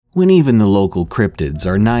When even the local cryptids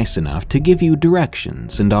are nice enough to give you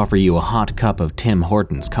directions and offer you a hot cup of Tim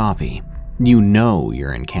Hortons coffee, you know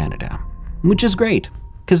you're in Canada. Which is great,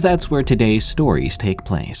 because that's where today's stories take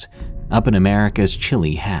place, up in America's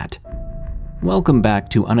chilly hat. Welcome back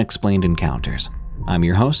to Unexplained Encounters. I'm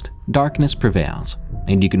your host, Darkness Prevails,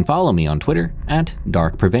 and you can follow me on Twitter at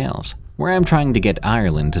DarkPrevails, where I'm trying to get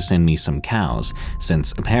Ireland to send me some cows,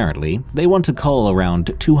 since apparently they want to cull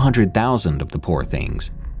around 200,000 of the poor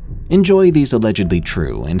things. Enjoy these allegedly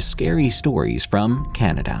true and scary stories from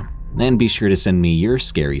Canada, and be sure to send me your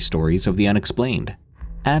scary stories of the unexplained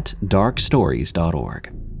at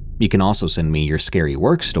darkstories.org. You can also send me your scary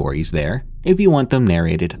work stories there if you want them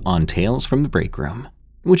narrated on Tales from the Break Room,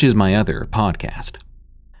 which is my other podcast.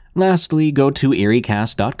 Lastly, go to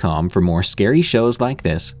eeriecast.com for more scary shows like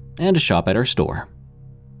this and to shop at our store.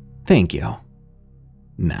 Thank you.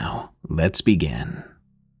 Now, let's begin.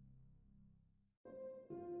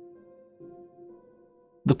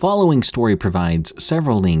 The following story provides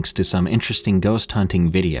several links to some interesting ghost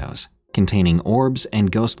hunting videos containing orbs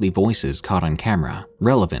and ghostly voices caught on camera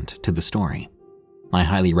relevant to the story. I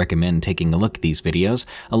highly recommend taking a look at these videos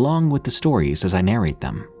along with the stories as I narrate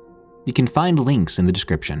them. You can find links in the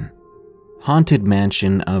description. Haunted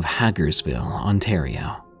Mansion of Hagersville,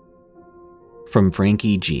 Ontario. From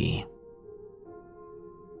Frankie G.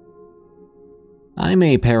 I'm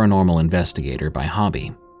a paranormal investigator by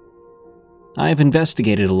hobby. I've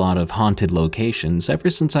investigated a lot of haunted locations ever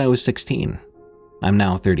since I was 16. I'm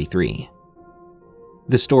now 33.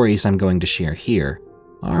 The stories I'm going to share here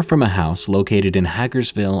are from a house located in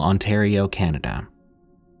Hagersville, Ontario, Canada.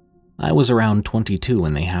 I was around 22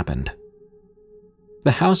 when they happened.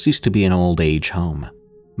 The house used to be an old age home,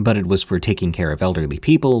 but it was for taking care of elderly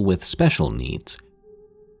people with special needs.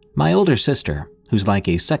 My older sister, who's like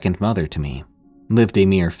a second mother to me, lived a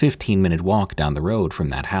mere 15-minute walk down the road from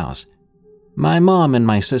that house. My mom and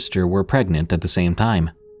my sister were pregnant at the same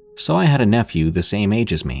time, so I had a nephew the same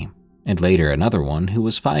age as me, and later another one who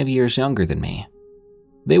was 5 years younger than me.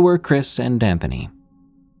 They were Chris and Anthony.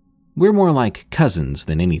 We're more like cousins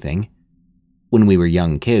than anything. When we were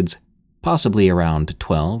young kids, possibly around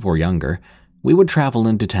 12 or younger, we would travel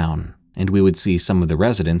into town, and we would see some of the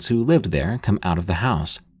residents who lived there come out of the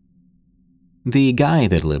house. The guy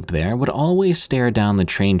that lived there would always stare down the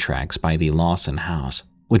train tracks by the Lawson House,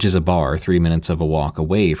 which is a bar 3 minutes of a walk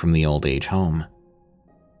away from the old age home.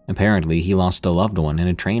 Apparently, he lost a loved one in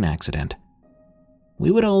a train accident.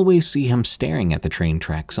 We would always see him staring at the train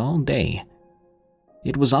tracks all day.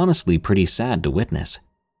 It was honestly pretty sad to witness.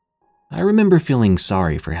 I remember feeling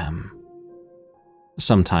sorry for him.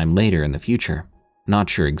 Sometime later in the future, not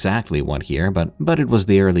sure exactly what year, but it was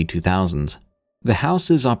the early 2000s, the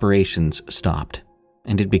house's operations stopped,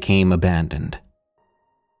 and it became abandoned.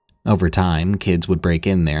 Over time, kids would break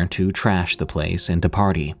in there to trash the place and to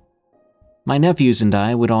party. My nephews and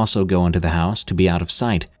I would also go into the house to be out of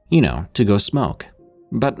sight, to go smoke,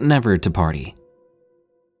 but never to party.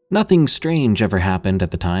 Nothing strange ever happened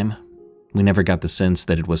at the time. We never got the sense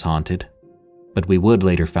that it was haunted, but we would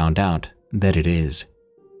later find out that it is.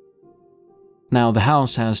 Now, the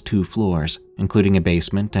house has 2 floors, including a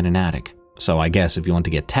basement and an attic, so I guess if you want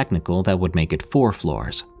to get technical, that would make it 4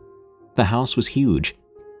 floors. The house was huge,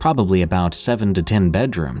 probably about 7 to 10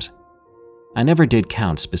 bedrooms. I never did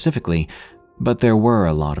count specifically, but there were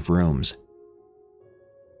a lot of rooms.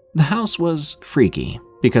 The house was freaky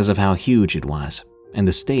because of how huge it was and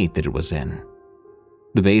the state that it was in.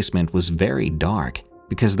 The basement was very dark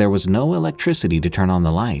because there was no electricity to turn on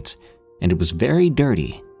the lights, and it was very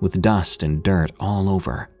dirty with dust and dirt all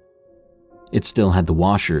over. It still had the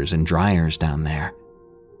washers and dryers down there.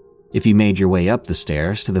 If you made your way up the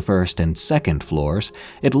stairs to the first and second floors,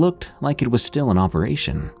 it looked like it was still in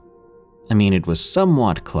operation. I mean, it was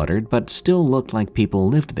somewhat cluttered, but still looked like people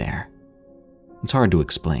lived there. It's hard to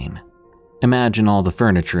explain. Imagine all the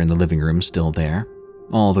furniture in the living room still there,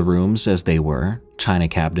 all the rooms as they were, china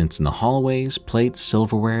cabinets in the hallways, plates,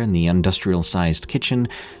 silverware in the industrial-sized kitchen,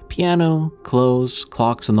 piano, clothes,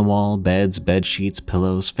 clocks on the wall, beds, bed sheets,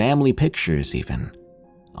 pillows, family pictures even.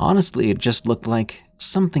 Honestly, it just looked like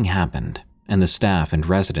something happened, and the staff and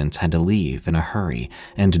residents had to leave in a hurry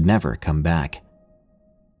and never come back.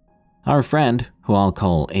 Our friend, who I'll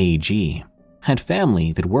call AG, had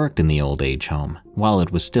family that worked in the old age home while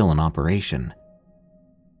it was still in operation.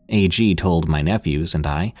 AG told my nephews and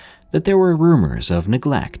I that there were rumors of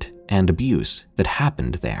neglect and abuse that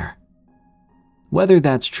happened there. Whether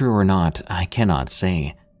that's true or not, I cannot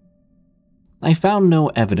say. I found no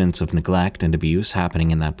evidence of neglect and abuse happening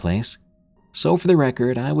in that place, so for the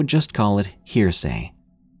record, I would just call it hearsay.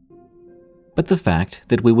 But the fact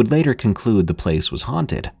that we would later conclude the place was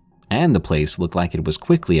haunted and the place looked like it was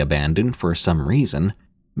quickly abandoned for some reason,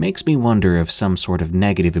 makes me wonder if some sort of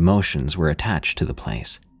negative emotions were attached to the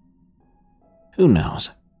place. Who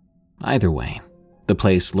knows? Either way, the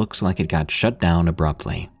place looks like it got shut down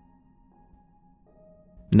abruptly.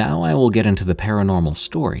 Now I will get into the paranormal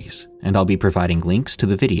stories, and I'll be providing links to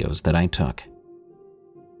the videos that I took.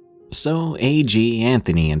 So A.G.,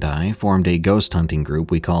 Anthony, and I formed a ghost hunting group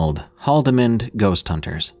we called Haldimand Ghost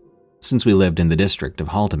Hunters, since we lived in the district of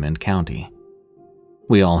Haldimand County.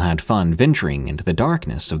 We all had fun venturing into the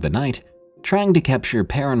darkness of the night, trying to capture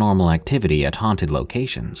paranormal activity at haunted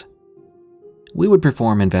locations. We would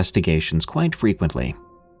perform investigations quite frequently,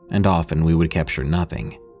 and often we would capture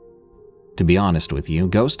nothing. To be honest with you,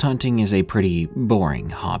 ghost hunting is a pretty boring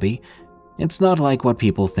hobby. It's not like what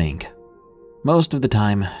people think. Most of the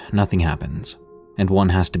time, nothing happens, and one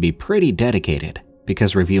has to be pretty dedicated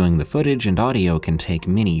because reviewing the footage and audio can take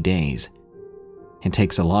many days. It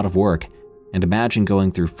takes a lot of work, and imagine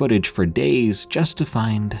going through footage for days just to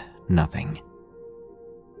find nothing.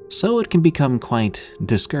 So it can become quite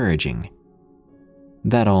discouraging.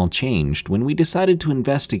 That all changed when we decided to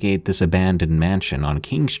investigate this abandoned mansion on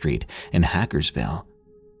King Street in Hackersville.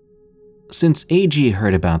 Since A.G.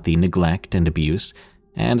 heard about the neglect and abuse,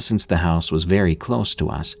 and since the house was very close to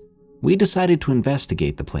us, we decided to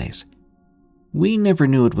investigate the place. We never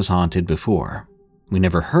knew it was haunted before. We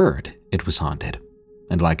never heard it was haunted.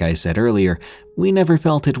 And like I said earlier, we never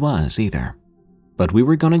felt it was either. But we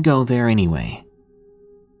were gonna go there anyway.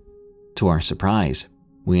 To our surprise,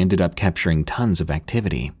 we ended up capturing tons of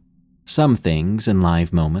activity. Some things in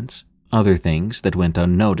live moments, other things that went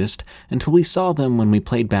unnoticed until we saw them when we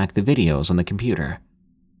played back the videos on the computer.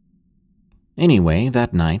 Anyway,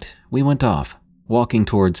 that night, we went off, walking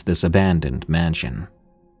towards this abandoned mansion.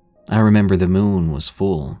 I remember the moon was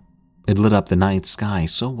full. It lit up the night sky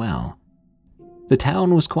so well. The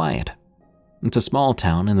town was quiet. It's a small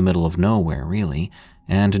town in the middle of nowhere, really,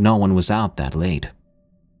 and no one was out that late.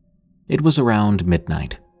 It was around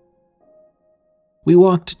midnight. We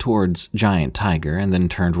walked towards Giant Tiger and then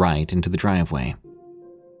turned right into the driveway.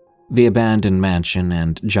 The abandoned mansion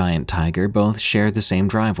and Giant Tiger both share the same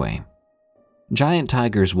driveway. Giant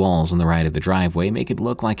Tiger's walls on the right of the driveway make it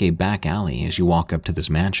look like a back alley as you walk up to this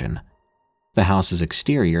mansion. The house's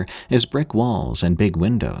exterior is brick walls and big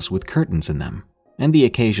windows with curtains in them, and the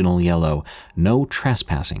occasional yellow "No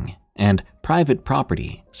Trespassing" and "Private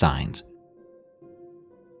Property" signs.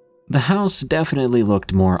 The house definitely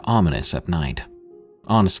looked more ominous at night.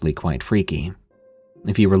 Honestly, quite freaky.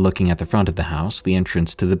 If you were looking at the front of the house, the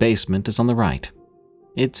entrance to the basement is on the right.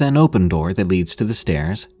 It's an open door that leads to the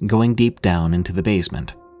stairs, going deep down into the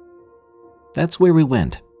basement. That's where we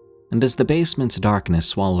went, and as the basement's darkness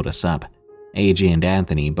swallowed us up, A.G. and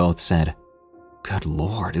Anthony both said, "Good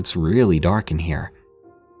Lord, it's really dark in here."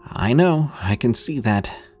 "I know, I can see that,"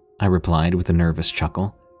 I replied with a nervous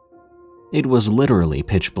chuckle. It was literally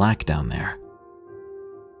pitch black down there.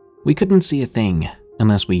 We couldn't see a thing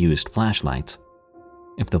unless we used flashlights.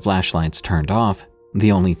 If the flashlights turned off,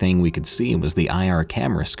 the only thing we could see was the IR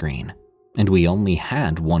camera screen, and we only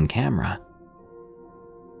had one camera.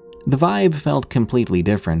 The vibe felt completely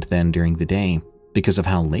different than during the day because of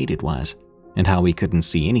how late it was and how we couldn't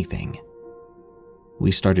see anything.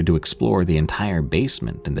 We started to explore the entire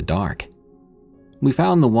basement in the dark. We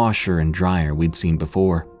found the washer and dryer we'd seen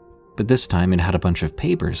before, but this time it had a bunch of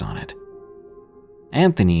papers on it.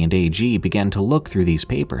 Anthony and A.G. began to look through these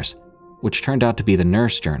papers, which turned out to be the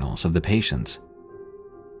nurse journals of the patients.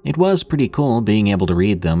 It was pretty cool being able to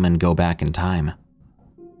read them and go back in time.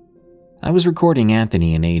 I was recording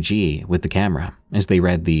Anthony and A.G. with the camera as they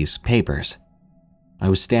read these papers. I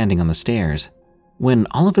was standing on the stairs when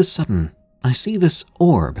all of a sudden I see this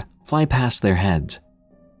orb fly past their heads.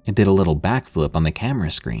 It did a little backflip on the camera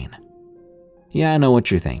screen. Yeah, I know what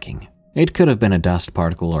you're thinking. It could have been a dust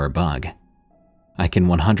particle or a bug. I can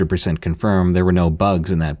 100% confirm there were no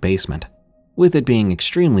bugs in that basement. With it being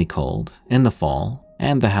extremely cold in the fall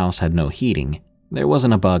and the house had no heating, there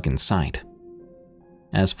wasn't a bug in sight.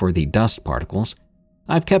 As for the dust particles,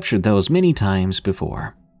 I've captured those many times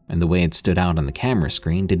before, and the way it stood out on the camera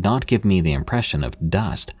screen did not give me the impression of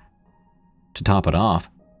dust. To top it off,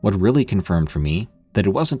 what really confirmed for me that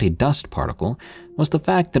it wasn't a dust particle was the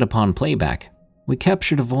fact that upon playback, we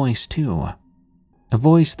captured a voice too. A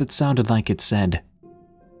voice that sounded like it said,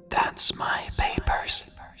 "That's my papers."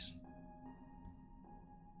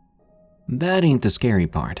 That ain't the scary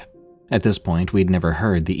part. At this point, we'd never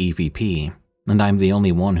heard the EVP, and I'm the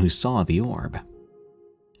only one who saw the orb.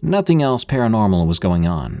 Nothing else paranormal was going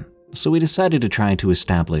on, so we decided to try to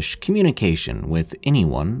establish communication with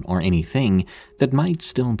anyone or anything that might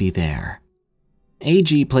still be there.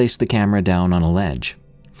 AG placed the camera down on a ledge,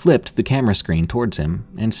 flipped the camera screen towards him,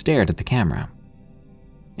 and stared at the camera.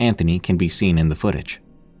 Anthony can be seen in the footage.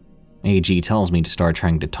 AG tells me to start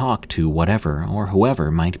trying to talk to whatever or whoever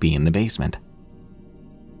might be in the basement.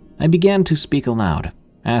 I began to speak aloud,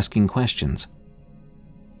 asking questions.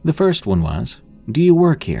 The first one was, "Do you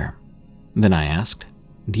work here?" Then I asked,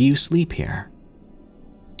 "Do you sleep here?"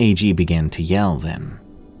 AG began to yell then.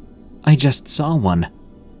 "I just saw one."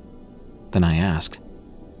 Then I asked,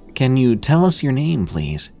 "Can you tell us your name,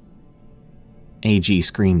 please?" AG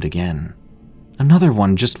screamed again. "Another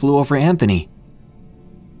one just flew over Anthony."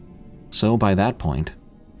 So by that point,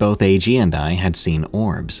 both AG and I had seen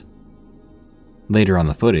orbs. Later on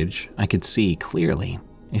the footage, I could see clearly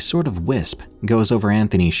a sort of wisp goes over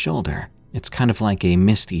Anthony's shoulder. It's kind of like a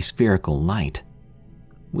misty spherical light.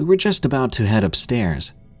 We were just about to head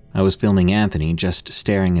upstairs. I was filming Anthony just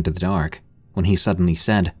staring into the dark when he suddenly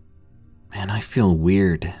said, "Man, I feel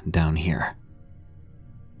weird down here."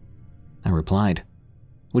 I replied,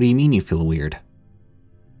 "What do you mean you feel weird?"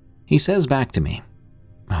 He says back to me,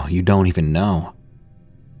 "Oh, you don't even know."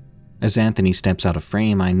 As Anthony steps out of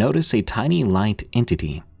frame, I notice a tiny light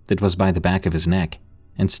entity that was by the back of his neck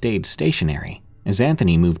and stayed stationary as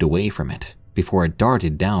Anthony moved away from it before it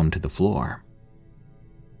darted down to the floor.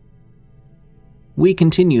 We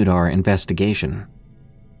continued our investigation,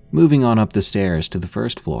 moving on up the stairs to the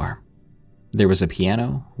first floor. There was a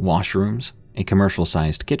piano, washrooms, a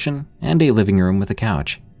commercial-sized kitchen, and a living room with a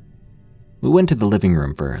couch. We went to the living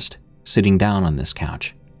room first, sitting down on this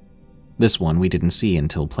couch. This one we didn't see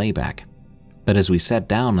until playback, but as we sat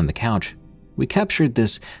down on the couch, we captured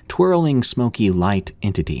this twirling smoky light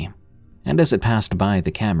entity, and as it passed by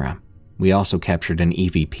the camera, we also captured an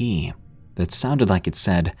EVP that sounded like it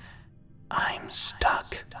said, "I'm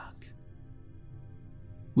stuck."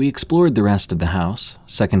 We explored the rest of the house,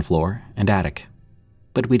 second floor, and attic,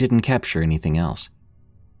 but we didn't capture anything else.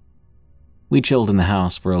 We chilled in the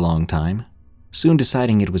house for a long time, soon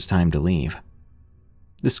deciding it was time to leave.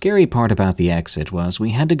 The scary part about the exit was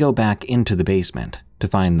we had to go back into the basement to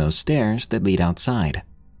find those stairs that lead outside,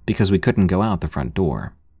 because we couldn't go out the front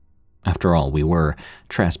door. After all, we were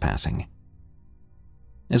trespassing.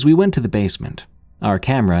 As we went to the basement, our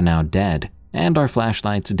camera now dead and our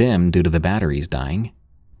flashlights dim due to the batteries dying,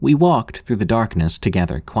 we walked through the darkness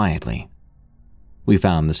together quietly. We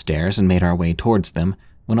found the stairs and made our way towards them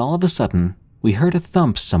when all of a sudden we heard a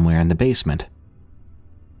thump somewhere in the basement.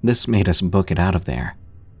 This made us book it out of there.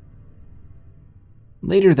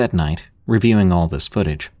 Later that night, reviewing all this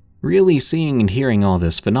footage, really seeing and hearing all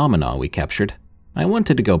this phenomena we captured, I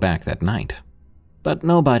wanted to go back that night, but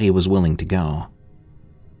nobody was willing to go.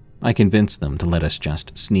 I convinced them to let us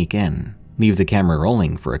just sneak in, leave the camera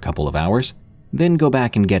rolling for a couple of hours, then go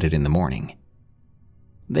back and get it in the morning.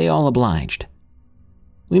 They all obliged.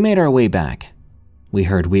 We made our way back. We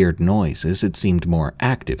heard weird noises. It seemed more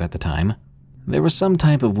active at the time. There was some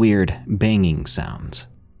type of weird banging sounds,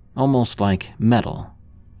 almost like metal.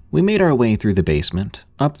 We made our way through the basement,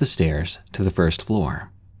 up the stairs, to the first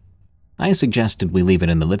floor. I suggested we leave it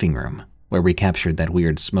in the living room, where we captured that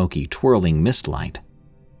weird smoky twirling mist light.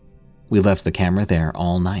 We left the camera there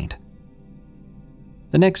all night.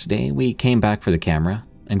 The next day, we came back for the camera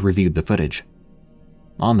and reviewed the footage.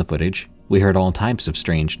 On the footage, we heard all types of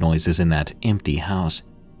strange noises in that empty house.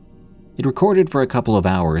 It recorded for a couple of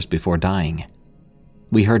hours before dying.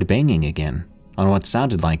 We heard banging again on what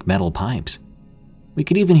sounded like metal pipes. We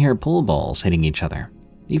could even hear pool balls hitting each other,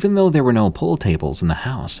 even though there were no pool tables in the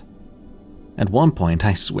house. At one point,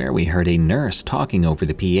 I swear we heard a nurse talking over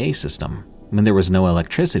the PA system when there was no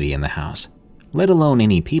electricity in the house, let alone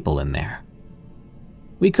any people in there.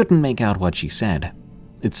 We couldn't make out what she said.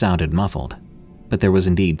 It sounded muffled, but there was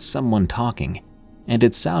indeed someone talking, and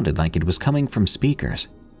it sounded like it was coming from speakers.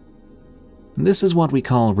 This is what we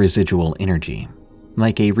call residual energy,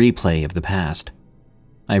 like a replay of the past.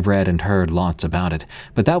 I've read and heard lots about it,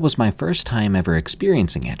 but that was my first time ever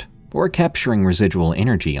experiencing it or capturing residual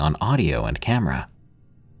energy on audio and camera.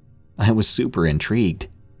 I was super intrigued,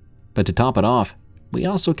 but to top it off, we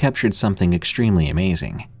also captured something extremely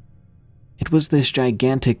amazing. It was this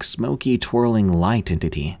gigantic smoky twirling light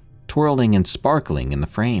entity, twirling and sparkling in the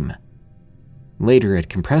frame. Later it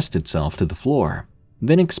compressed itself to the floor,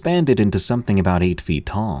 then expanded into something about 8 feet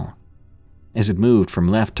tall. As it moved from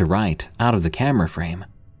left to right out of the camera frame,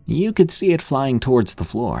 you could see it flying towards the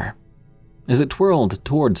floor. As it twirled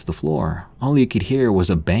towards the floor, all you could hear was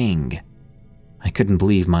a bang. I couldn't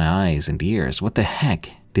believe my eyes and ears. What the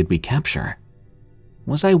heck did we capture?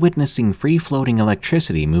 Was I witnessing free-floating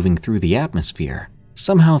electricity moving through the atmosphere,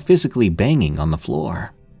 somehow physically banging on the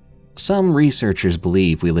floor? Some researchers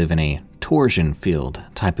believe we live in a torsion field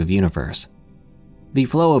type of universe. The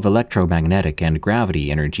flow of electromagnetic and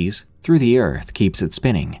gravity energies through the Earth keeps it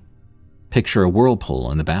spinning. Picture a whirlpool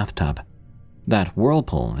in the bathtub. That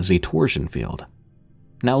whirlpool is a torsion field.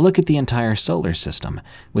 Now look at the entire solar system,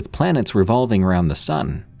 with planets revolving around the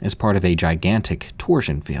sun as part of a gigantic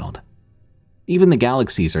torsion field. Even the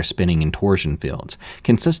galaxies are spinning in torsion fields,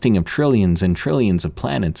 consisting of trillions and trillions of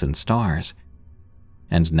planets and stars.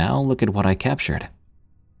 And now look at what I captured.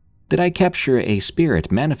 Did I capture a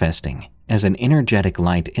spirit manifesting as an energetic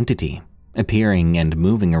light entity, appearing and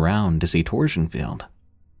moving around as a torsion field?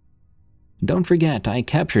 Don't forget, I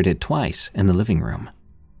captured it twice in the living room,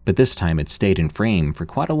 but this time it stayed in frame for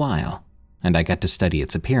quite a while, and I got to study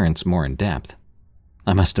its appearance more in depth.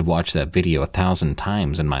 I must have watched that video 1,000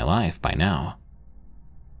 times in my life by now.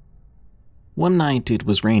 One night it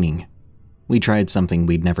was raining. We tried something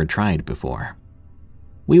we'd never tried before.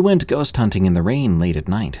 We went ghost hunting in the rain late at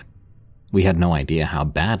night. We had no idea how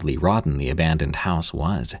badly rotten the abandoned house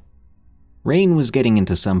was. Rain was getting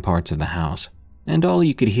into some parts of the house, and all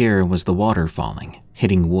you could hear was the water falling,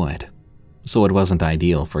 hitting wood. So it wasn't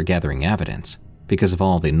ideal for gathering evidence because of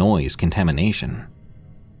all the noise contamination.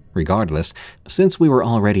 Regardless, since we were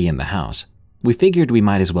already in the house, we figured we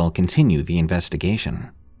might as well continue the investigation.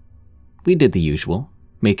 We did the usual,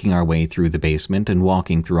 making our way through the basement and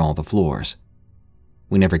walking through all the floors.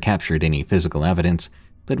 We never captured any physical evidence,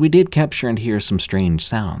 but we did capture and hear some strange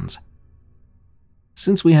sounds.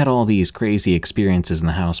 Since we had all these crazy experiences in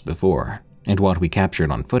the house before, and what we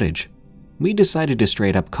captured on footage, we decided to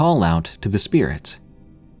straight up call out to the spirits.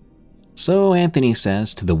 So Anthony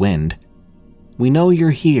says to the wind, "We know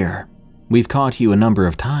you're here. We've caught you a number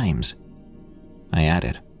of times." I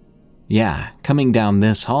added, "Yeah, coming down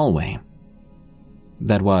this hallway."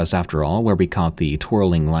 That was, after all, where we caught the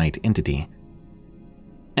twirling light entity.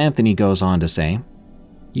 Anthony goes on to say,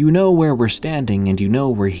 "You know where we're standing and you know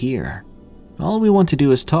we're here. All we want to do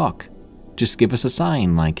is talk. Just give us a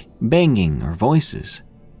sign like banging or voices.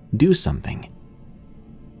 Do something."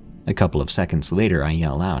 A couple of seconds later, I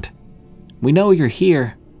yell out, "We know you're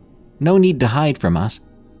here. No need to hide from us."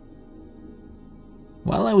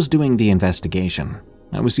 While I was doing the investigation,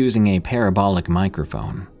 I was using a parabolic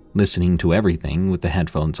microphone, listening to everything with the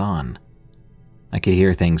headphones on. I could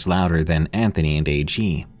hear things louder than Anthony and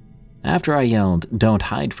AG. After I yelled, "Don't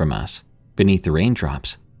hide from us," beneath the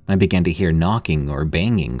raindrops, I began to hear knocking or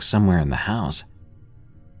banging somewhere in the house.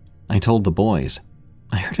 I told the boys,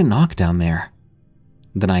 "I heard a knock down there."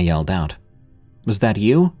 Then I yelled out, "Was that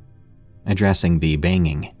you?" addressing the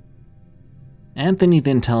banging. Anthony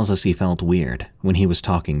then tells us he felt weird when he was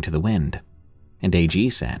talking to the wind, and AG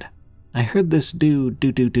said, "I heard this do.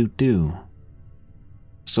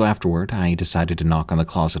 So afterward, I decided to knock on the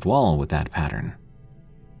closet wall with that pattern.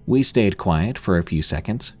 We stayed quiet for a few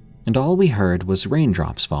seconds, and all we heard was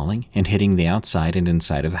raindrops falling and hitting the outside and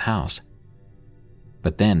inside of the house.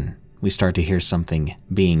 But then, we start to hear something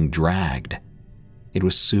being dragged. It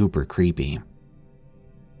was super creepy.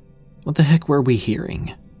 What the heck were we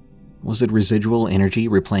hearing? Was it residual energy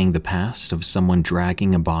replaying the past of someone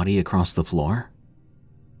dragging a body across the floor?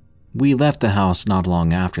 We left the house not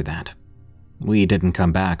long after that. We didn't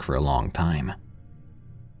come back for a long time.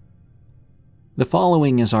 The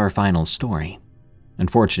following is our final story.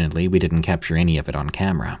 Unfortunately, we didn't capture any of it on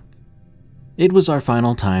camera. It was our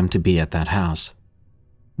final time to be at that house.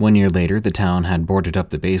 1 year later, the town had boarded up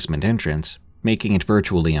the basement entrance, making it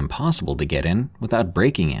virtually impossible to get in without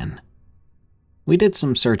breaking in. We did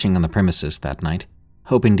some searching on the premises that night,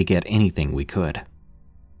 hoping to get anything we could.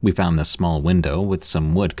 We found this small window with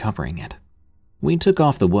some wood covering it. We took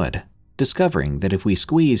off the wood, discovering that if we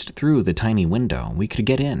squeezed through the tiny window, we could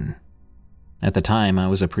get in. At the time, I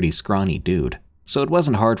was a pretty scrawny dude, so it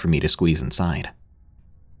wasn't hard for me to squeeze inside.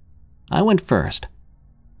 I went first.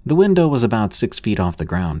 The window was about 6 feet off the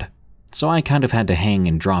ground, so I kind of had to hang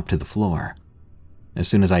and drop to the floor. As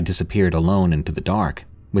soon as I disappeared alone into the dark,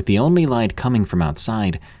 with the only light coming from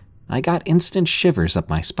outside, I got instant shivers up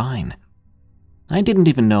my spine. I didn't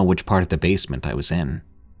even know which part of the basement I was in.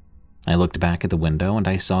 I looked back at the window and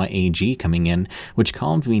I saw AG coming in, which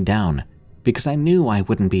calmed me down because I knew I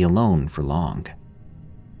wouldn't be alone for long.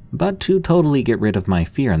 But to totally get rid of my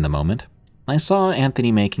fear in the moment, I saw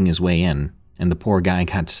Anthony making his way in, and the poor guy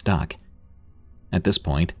got stuck. At this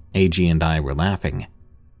point, AG and I were laughing.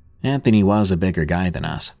 Anthony was a bigger guy than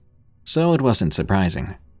us, so it wasn't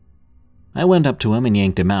surprising. I went up to him and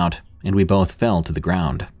yanked him out, and we both fell to the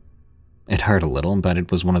ground. It hurt a little, but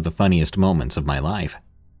it was one of the funniest moments of my life.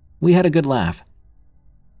 We had a good laugh.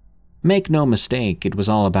 Make no mistake, it was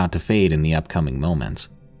all about to fade in the upcoming moments.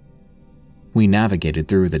 We navigated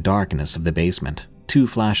through the darkness of the basement 2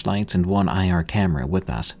 flashlights, and 1 IR camera with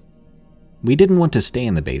us. We didn't want to stay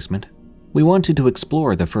in the basement. We wanted to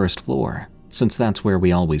explore the first floor, since that's where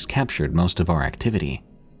we always captured most of our activity.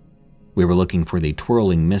 We were looking for the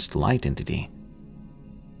twirling mist light entity.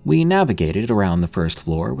 We navigated around the first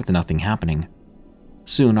floor with nothing happening.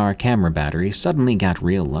 Soon our camera battery suddenly got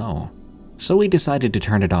real low, so we decided to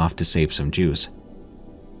turn it off to save some juice.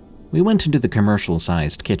 We went into the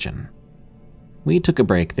commercial-sized kitchen. We took a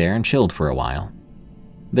break there and chilled for a while.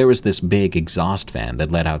 There was this big exhaust fan that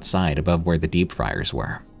led outside above where the deep fryers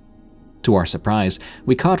were. To our surprise,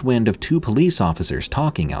 we caught wind of 2 police officers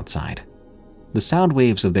talking outside. The sound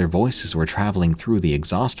waves of their voices were traveling through the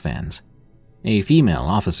exhaust fans. A female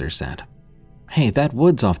officer said, "Hey, that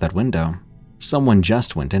wood's off that window. Someone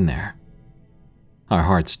just went in there." Our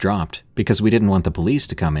hearts dropped because we didn't want the police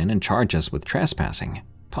to come in and charge us with trespassing,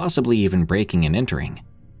 possibly even breaking and entering.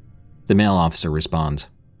 The male officer responds,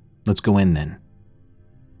 "Let's go in then."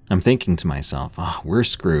 I'm thinking to myself, we're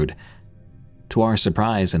screwed. To our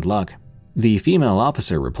surprise and luck, the female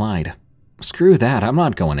officer replied, "Screw that, I'm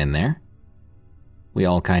not going in there." We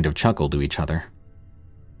all kind of chuckled to each other.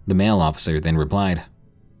 The male officer then replied,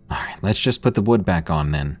 "Alright, let's just put the wood back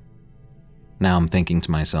on then." Now I'm thinking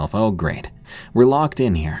to myself, oh great, we're locked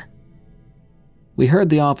in here. We heard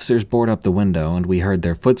the officers board up the window and we heard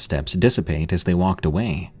their footsteps dissipate as they walked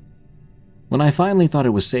away. When I finally thought it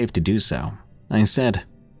was safe to do so, I said,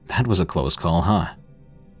 "That was a close call, huh?"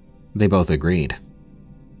 They both agreed.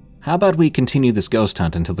 "How about we continue this ghost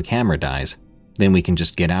hunt until the camera dies? Then we can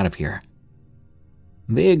just get out of here."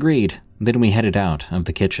 They agreed, then we headed out of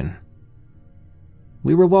the kitchen.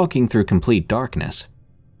 We were walking through complete darkness.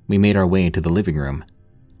 We made our way to the living room.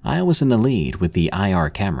 I was in the lead with the IR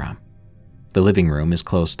camera. The living room is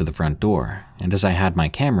close to the front door, and as I had my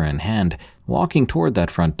camera in hand, walking toward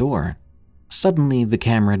that front door, suddenly the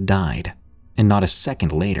camera died, and not a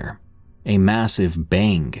second later, a massive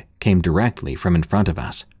bang came directly from in front of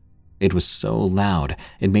us. It was so loud,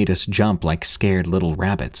 it made us jump like scared little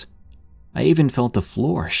rabbits. I even felt the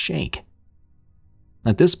floor shake.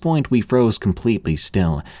 At this point, we froze completely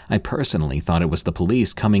still. I personally thought it was the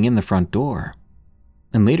police coming in the front door.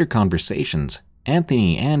 In later conversations,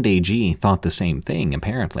 Anthony and AG thought the same thing,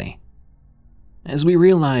 apparently. As we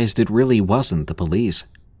realized it really wasn't the police,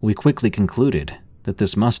 we quickly concluded that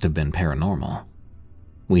this must have been paranormal.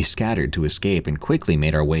 We scattered to escape and quickly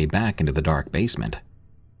made our way back into the dark basement.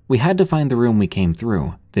 We had to find the room we came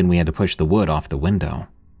through, then we had to push the wood off the window.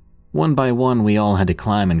 One by one, we all had to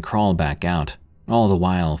climb and crawl back out, all the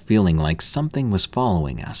while feeling like something was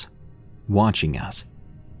following us, watching us.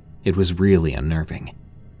 It was really unnerving.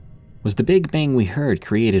 Was the big bang we heard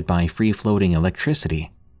created by free-floating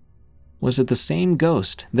electricity? Was it the same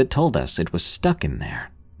ghost that told us it was stuck in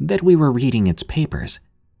there, that we were reading its papers?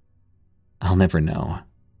 I'll never know.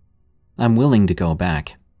 I'm willing to go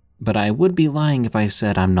back, but I would be lying if I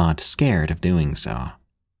said I'm not scared of doing so.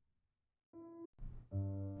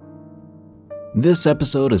 This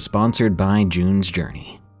episode is sponsored by June's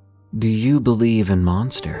Journey. Do you believe in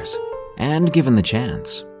monsters? And given the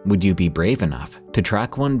chance, would you be brave enough to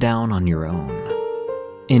track one down on your own?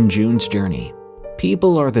 In June's Journey,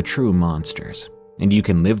 people are the true monsters, and you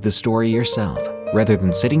can live the story yourself rather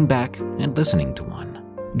than sitting back and listening to one.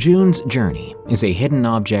 June's Journey is a hidden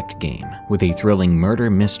object game with a thrilling murder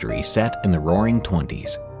mystery set in the Roaring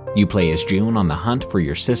 '20s. You play as June on the hunt for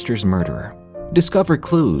your sister's murderer. Discover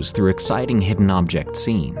clues through exciting hidden object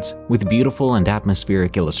scenes with beautiful and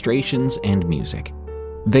atmospheric illustrations and music.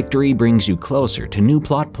 Victory brings you closer to new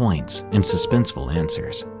plot points and suspenseful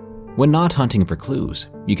answers. When not hunting for clues,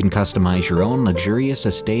 you can customize your own luxurious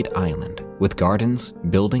estate island with gardens,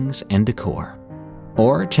 buildings, and decor.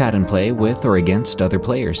 Or chat and play with or against other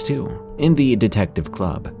players too, in the Detective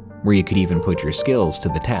Club, where you could even put your skills to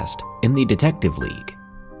the test in the Detective League.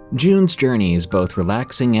 June's Journey is both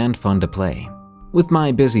relaxing and fun to play. With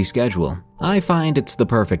my busy schedule, I find it's the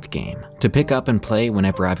perfect game to pick up and play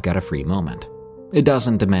whenever I've got a free moment. It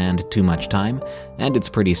doesn't demand too much time, and it's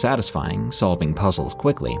pretty satisfying solving puzzles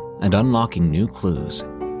quickly and unlocking new clues.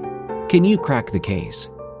 Can you crack the case?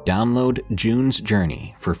 Download June's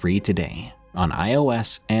Journey for free today on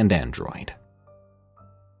iOS and Android.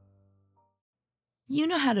 You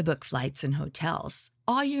know how to book flights and hotels.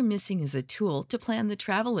 All you're missing is a tool to plan the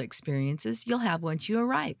travel experiences you'll have once you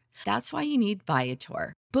arrive. That's why you need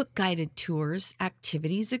Viator. Book guided tours,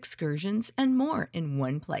 activities, excursions, and more in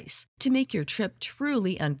one place to make your trip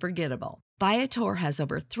truly unforgettable. Viator has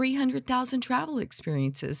over 300,000 travel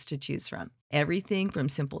experiences to choose from. Everything from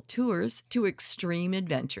simple tours to extreme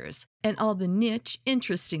adventures and all the niche,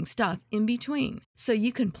 interesting stuff in between. So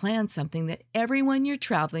you can plan something that everyone you're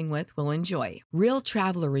traveling with will enjoy. Real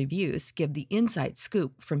traveler reviews give the inside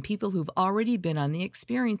scoop from people who've already been on the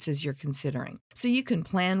experiences you're considering. So you can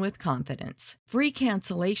plan with confidence. Free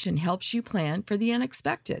cancellation helps you plan for the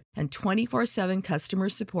unexpected. And 24/7 customer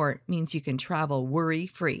support means you can travel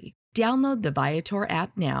worry-free. Download the Viator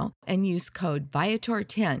app now and use code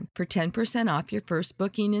Viator10 for 10% off your first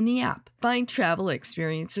booking in the app. Find travel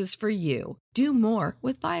experiences for you. Do more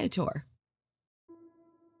with Viator.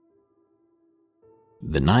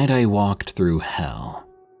 The Night I Walked Through Hell.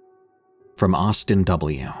 From Austin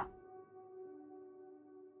W.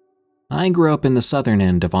 I grew up in the southern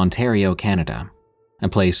end of Ontario, Canada, a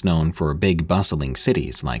place known for big bustling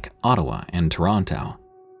cities like Ottawa and Toronto.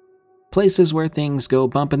 Places where things go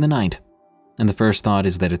bump in the night, and the first thought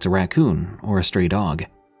is that it's a raccoon or a stray dog.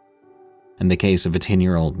 In the case of a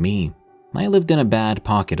 10-year-old me, I lived in a bad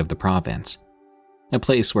pocket of the province, a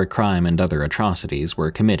place where crime and other atrocities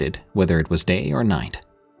were committed whether it was day or night.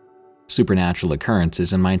 Supernatural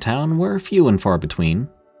occurrences in my town were few and far between.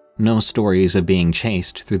 No stories of being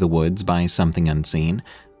chased through the woods by something unseen,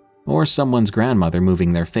 or someone's grandmother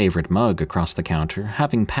moving their favorite mug across the counter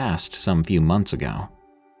having passed some few months ago.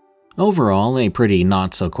 Overall, a pretty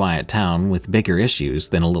not-so-quiet town with bigger issues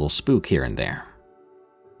than a little spook here and there.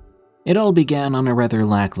 It all began on a rather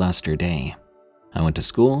lackluster day. I went to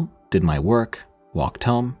school, did my work, walked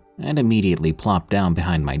home, and immediately plopped down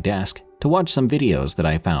behind my desk to watch some videos that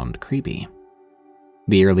I found creepy.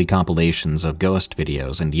 The early compilations of ghost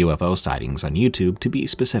videos and UFO sightings on YouTube, to be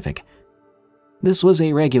specific. This was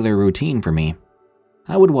a regular routine for me.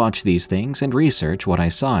 I would watch these things and research what I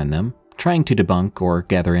saw in them, trying to debunk or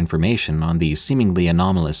gather information on these seemingly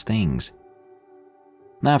anomalous things.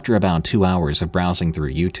 After about 2 hours of browsing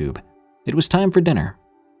through YouTube, it was time for dinner.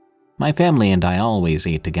 My family and I always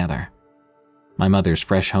ate together. My mother's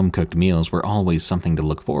fresh home-cooked meals were always something to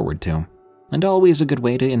look forward to, and always a good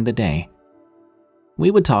way to end the day.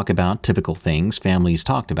 We would talk about typical things families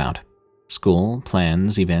talked about: school,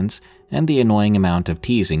 plans, events, and the annoying amount of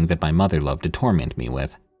teasing that my mother loved to torment me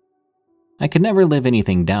with. I could never live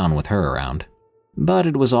anything down with her around, but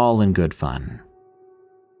it was all in good fun.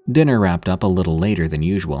 Dinner wrapped up a little later than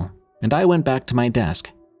usual, and I went back to my desk.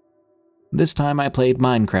 This time I played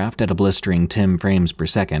Minecraft at a blistering 10 frames per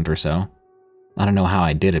second or so. I don't know how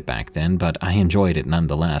I did it back then, but I enjoyed it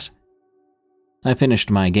nonetheless. I finished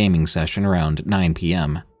my gaming session around 9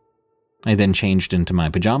 p.m. I then changed into my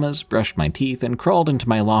pajamas, brushed my teeth, and crawled into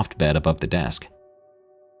my loft bed above the desk.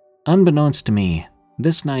 Unbeknownst to me,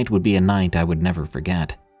 this night would be a night I would never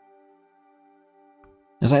forget.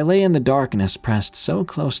 As I lay in the darkness pressed so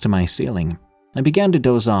close to my ceiling, I began to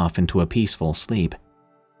doze off into a peaceful sleep.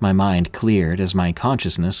 My mind cleared as my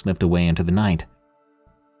consciousness slipped away into the night.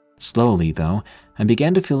 Slowly, though, I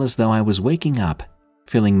began to feel as though I was waking up,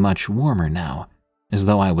 feeling much warmer now, as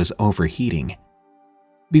though I was overheating.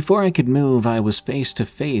 Before I could move, I was face to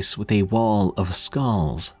face with a wall of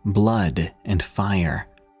skulls, blood, and fire.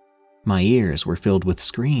 My ears were filled with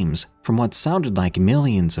screams from what sounded like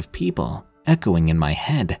millions of people echoing in my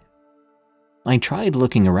head. I tried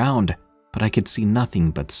looking around, but I could see nothing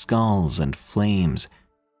but skulls and flames.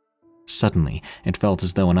 Suddenly, it felt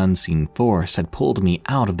as though an unseen force had pulled me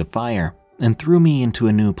out of the fire and threw me into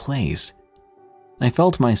a new place. I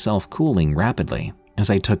felt myself cooling rapidly as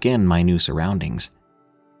I took in my new surroundings.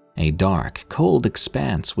 A dark, cold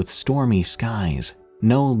expanse with stormy skies,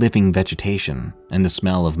 no living vegetation, and the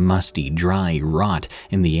smell of musty, dry rot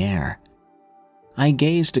in the air. I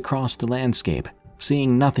gazed across the landscape,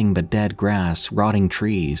 seeing nothing but dead grass, rotting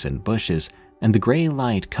trees and bushes, and the gray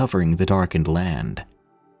light covering the darkened land.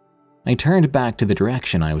 I turned back to the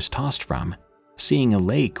direction I was tossed from, seeing a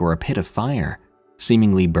lake or a pit of fire,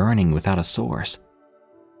 seemingly burning without a source.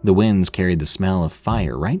 The winds carried the smell of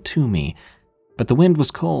fire right to me, but the wind was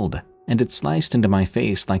cold, and it sliced into my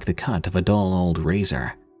face like the cut of a dull old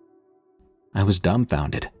razor. I was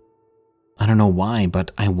dumbfounded. I don't know why,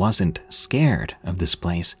 but I wasn't scared of this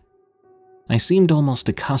place. I seemed almost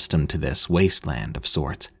accustomed to this wasteland of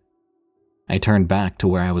sorts. I turned back to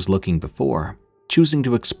where I was looking before, choosing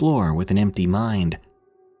to explore with an empty mind.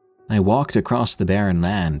 I walked across the barren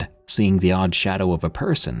land, seeing the odd shadow of a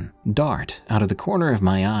person dart out of the corner of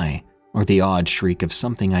my eye, or the odd shriek of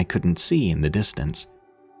something I couldn't see in the distance.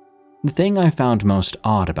 The thing I found most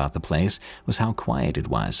odd about the place was how quiet it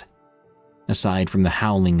was. Aside from the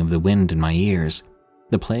howling of the wind in my ears,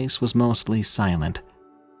 the place was mostly silent.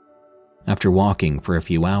 After walking for a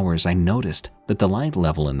few hours, I noticed that the light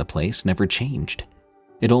level in the place never changed.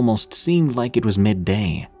 It almost seemed like it was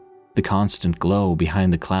midday. The constant glow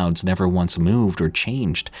behind the clouds never once moved or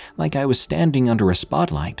changed, like I was standing under a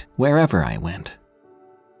spotlight wherever I went.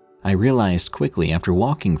 I realized quickly after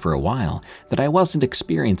walking for a while that I wasn't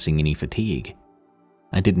experiencing any fatigue.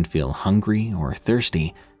 I didn't feel hungry or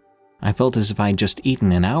thirsty. I felt as if I'd just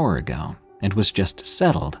eaten an hour ago and was just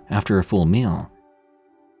settled after a full meal.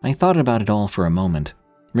 I thought about it all for a moment,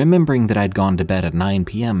 remembering that I'd gone to bed at 9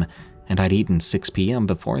 p.m. and I'd eaten 6 p.m.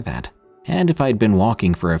 before that. And if I'd been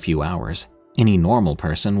walking for a few hours, any normal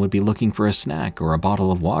person would be looking for a snack or a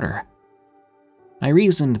bottle of water. I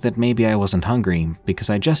reasoned that maybe I wasn't hungry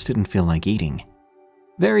because I just didn't feel like eating.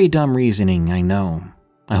 Very dumb reasoning, I know.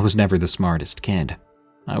 I was never the smartest kid.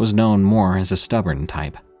 I was known more as a stubborn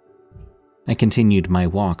type. I continued my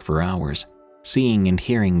walk for hours, seeing and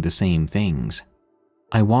hearing the same things.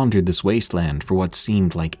 I wandered this wasteland for what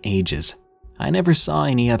seemed like ages. I never saw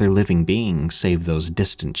any other living beings save those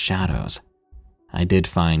distant shadows. I did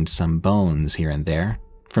find some bones here and there,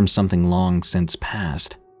 from something long since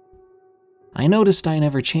passed. I noticed I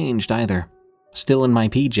never changed either, still in my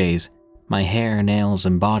PJs, my hair, nails,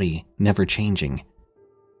 and body never changing.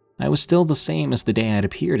 I was still the same as the day I'd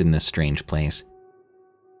appeared in this strange place.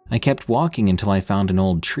 I kept walking until I found an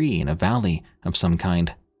old tree in a valley of some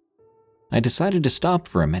kind. I decided to stop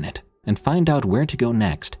for a minute and find out where to go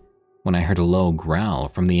next when I heard a low growl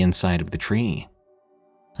from the inside of the tree.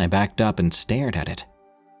 I backed up and stared at it.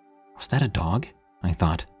 Was that a dog? I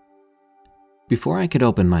thought. Before I could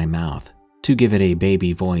open my mouth to give it a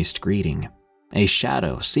baby-voiced greeting, a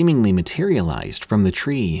shadow seemingly materialized from the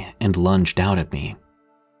tree and lunged out at me.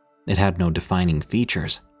 It had no defining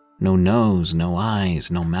features, no nose, no eyes,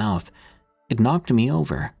 no mouth. It knocked me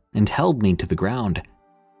over and held me to the ground.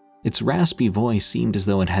 Its raspy voice seemed as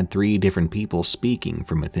though it had 3 different people speaking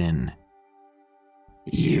from within.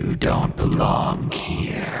 You don't belong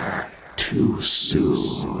here too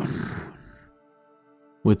soon.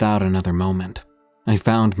 Without another moment, I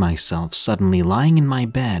found myself suddenly lying in my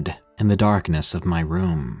bed in the darkness of my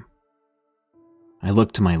room. I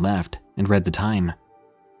looked to my left and read the time.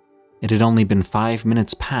 It had only been 5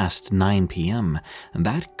 minutes past 9 p.m., and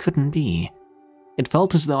that couldn't be. It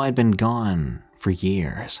felt as though I'd been gone for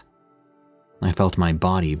years. I felt my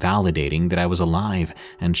body validating that I was alive,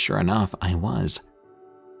 and sure enough, I was.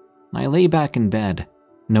 I lay back in bed,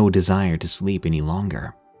 no desire to sleep any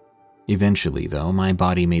longer. Eventually, though, my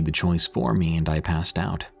body made the choice for me and I passed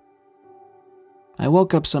out. I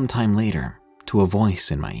woke up some time later to a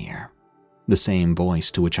voice in my ear, the same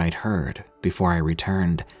voice to which I'd heard before I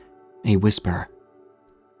returned, a whisper.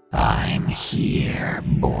 I'm here,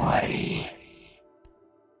 boy.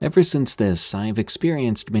 Ever since this, I've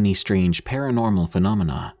experienced many strange paranormal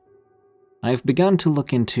phenomena. I've begun to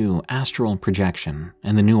look into astral projection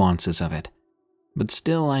and the nuances of it, but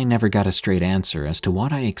still I never got a straight answer as to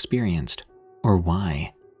what I experienced or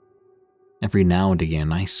why. Every now and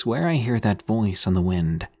again, I swear I hear that voice on the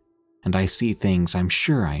wind, and I see things I'm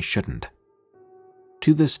sure I shouldn't.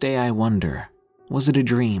 To this day, I wonder, was it a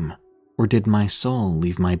dream, or did my soul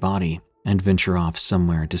leave my body and venture off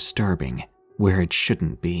somewhere disturbing where it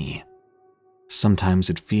shouldn't be? Sometimes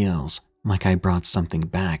it feels like I brought something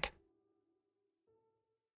back.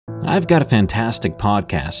 I've got a fantastic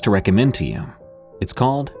podcast to recommend to you. It's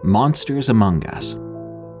called Monsters Among Us.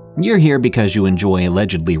 You're here because you enjoy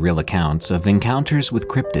allegedly real accounts of encounters with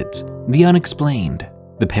cryptids, the unexplained,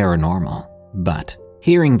 the paranormal. But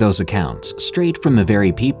hearing those accounts straight from the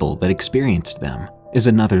very people that experienced them is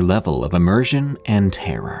another level of immersion and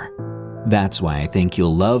terror. That's why I think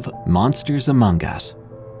you'll love Monsters Among Us.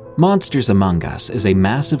 Monsters Among Us is a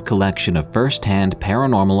massive collection of first-hand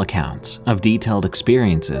paranormal accounts of detailed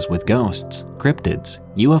experiences with ghosts, cryptids,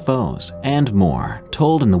 UFOs, and more,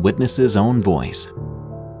 told in the witness's own voice.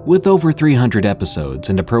 With over 300 episodes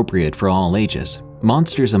and appropriate for all ages,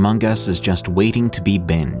 Monsters Among Us is just waiting to be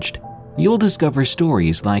binged. You'll discover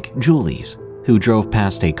stories like Julie's, who drove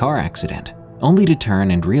past a car accident, only to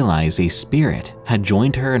turn and realize a spirit had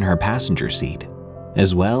joined her in her passenger seat,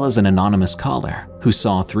 as well as an anonymous caller who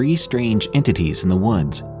saw 3 strange entities in the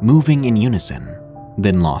woods moving in unison,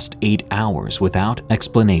 then lost 8 hours without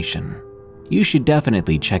explanation. You should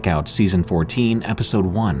definitely check out Season 14, Episode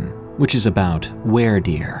 1, which is about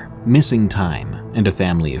Were-Deer, Missing Time, and a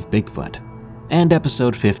Family of Bigfoot, and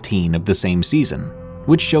Episode 15 of the same season,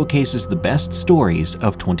 which showcases the best stories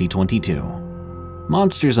of 2022.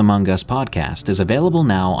 Monsters Among Us podcast is available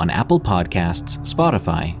now on Apple Podcasts,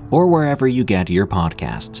 Spotify, or wherever you get your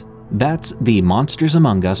podcasts. That's the Monsters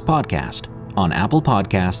Among Us podcast on Apple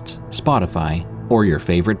Podcasts, Spotify, or your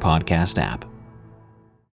favorite podcast app.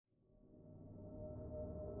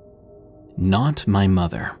 Not My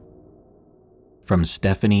Mother, from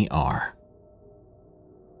Stephanie R.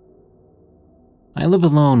 I live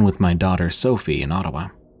alone with my daughter Sophie in Ottawa.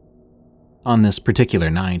 On this particular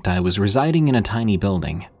night, I was residing in a tiny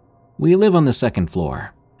building. We live on the second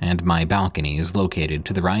floor, and my balcony is located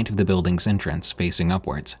to the right of the building's entrance, facing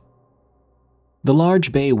upwards. The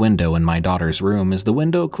large bay window in my daughter's room is the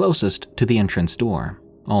window closest to the entrance door,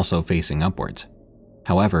 also facing upwards.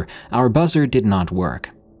 However, our buzzer did not work.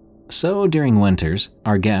 So during winters,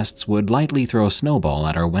 our guests would lightly throw a snowball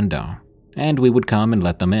at our window, and we would come and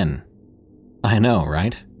let them in. I know,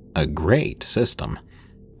 right? A great system.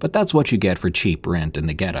 But that's what you get for cheap rent in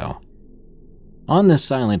the ghetto. On this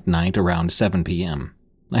silent night around 7 p.m.,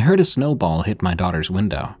 I heard a snowball hit my daughter's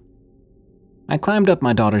window. I climbed up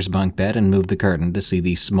my daughter's bunk bed and moved the curtain to see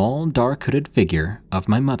the small, dark-hooded figure of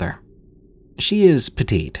my mother. She is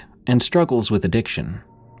petite and struggles with addiction,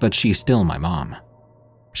 but she's still my mom.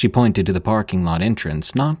 She pointed to the parking lot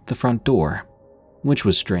entrance, not the front door, which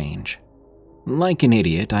was strange. Like an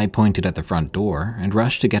idiot, I pointed at the front door and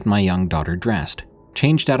rushed to get my young daughter dressed,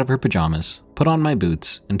 changed out of her pajamas, put on my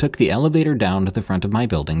boots, and took the elevator down to the front of my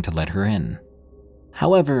building to let her in.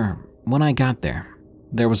 However, when I got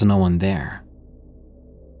there was no one there.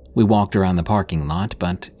 We walked around the parking lot,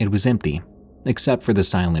 but it was empty, except for the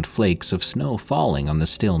silent flakes of snow falling on the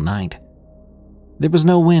still night. There was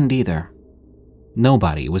no wind either.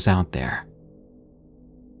 Nobody was out there.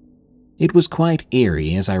 It was quite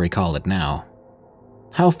eerie as I recall it now.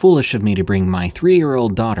 How foolish of me to bring my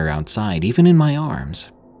 3-year-old daughter outside, even in my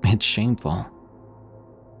arms. It's shameful.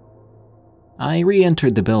 I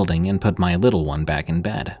re-entered the building and put my little one back in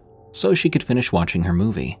bed, so she could finish watching her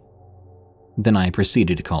movie. Then I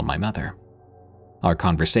proceeded to call my mother. Our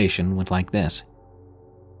conversation went like this.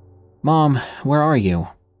 "Mom, where are you?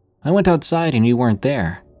 I went outside and you weren't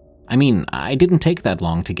there. I mean, I didn't take that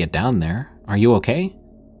long to get down there. Are you okay?"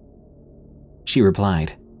 She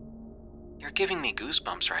replied, "You're giving me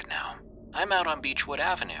goosebumps right now. I'm out on Beechwood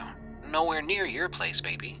Avenue, nowhere near your place,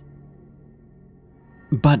 baby."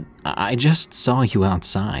 "But I just saw you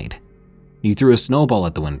outside. You threw a snowball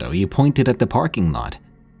at the window. You pointed at the parking lot.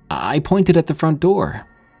 I pointed at the front door.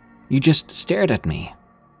 You just stared at me."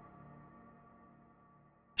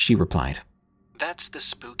 She replied, "That's the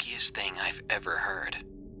spookiest thing I've ever heard.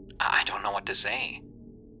 I don't know what to say.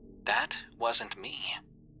 That wasn't me."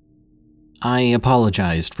 I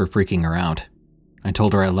apologized for freaking her out. I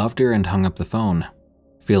told her I loved her and hung up the phone,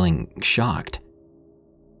 feeling shocked.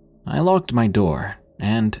 I locked my door,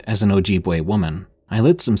 and as an Ojibwe woman, I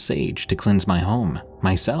lit some sage to cleanse my home,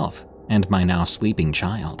 myself, and my now sleeping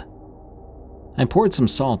child. I poured some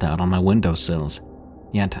salt out on my windowsills,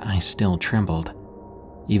 yet I still trembled.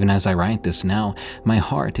 Even as I write this now, my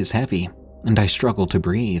heart is heavy, and I struggle to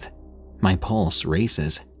breathe. My pulse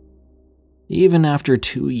races. Even after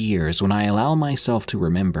 2 years, when I allow myself to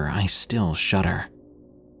remember, I still shudder.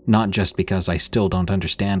 Not just because I still don't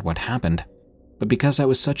understand what happened, but because I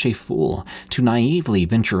was such a fool to naively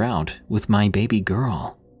venture out with my baby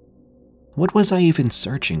girl. What was I even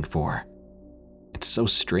searching for? It's so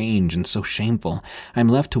strange and so shameful, I'm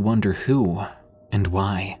left to wonder who and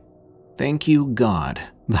why. Thank you, God.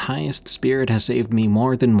 The highest spirit has saved me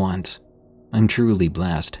more than once. I'm truly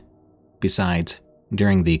blessed. Besides,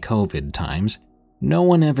 during the COVID times, no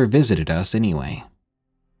one ever visited us anyway.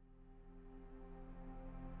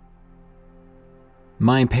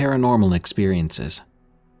 My paranormal experiences.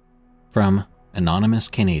 From Anonymous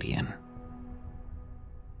Canadian.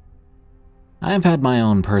 I've had my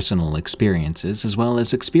own personal experiences as well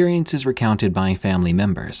as experiences recounted by family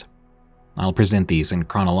members. I'll present these in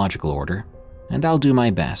chronological order, and I'll do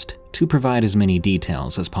my best to provide as many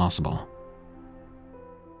details as possible.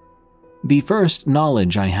 The first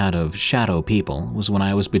knowledge I had of shadow people was when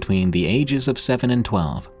I was between the ages of 7 and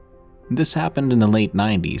 12. This happened in the late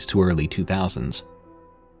 90s to early 2000s.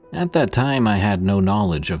 At that time, I had no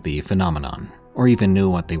knowledge of the phenomenon, or even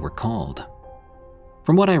knew what they were called.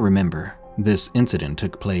 From what I remember, this incident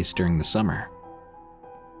took place during the summer.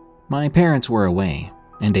 My parents were away,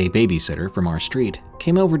 and a babysitter from our street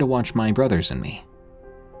came over to watch my brothers and me.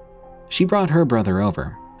 She brought her brother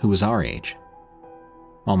over, who was our age.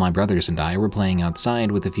 While my brothers and I were playing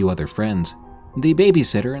outside with a few other friends, the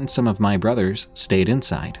babysitter and some of my brothers stayed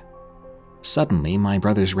inside. Suddenly, my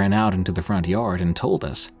brothers ran out into the front yard and told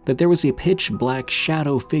us that there was a pitch-black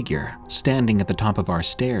shadow figure standing at the top of our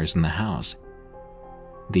stairs in the house.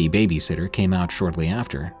 The babysitter came out shortly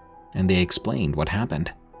after, and they explained what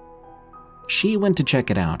happened. She went to check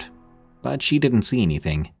it out, but she didn't see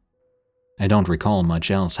anything. I don't recall much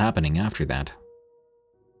else happening after that,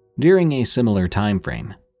 During a similar time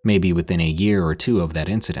frame, maybe within a year or two of that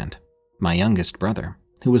incident, my youngest brother,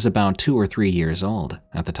 who was about 2 or 3 years old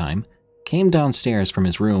at the time, came downstairs from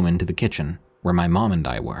his room into the kitchen where my mom and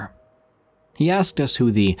I were. He asked us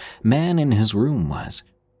who the man in his room was.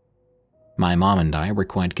 My mom and I were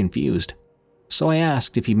quite confused, so I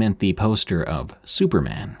asked if he meant the poster of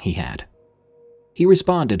Superman he had. He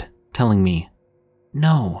responded, telling me,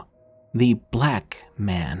 "No, the black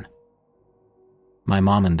man." My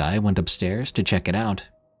mom and I went upstairs to check it out,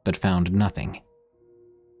 but found nothing.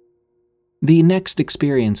 The next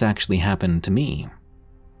experience actually happened to me.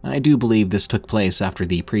 I do believe this took place after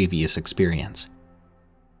the previous experience.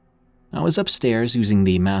 I was upstairs using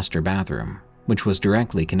the master bathroom, which was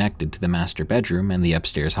directly connected to the master bedroom and the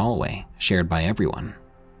upstairs hallway, shared by everyone.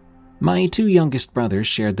 My 2 youngest brothers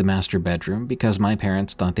shared the master bedroom because my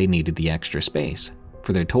parents thought they needed the extra space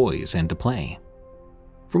for their toys and to play.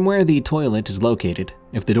 From where the toilet is located,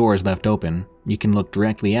 if the door is left open, you can look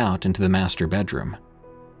directly out into the master bedroom.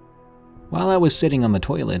 While I was sitting on the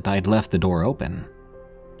toilet, I'd left the door open.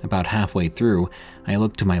 About halfway through, I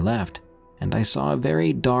looked to my left, and I saw a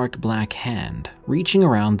very dark black hand reaching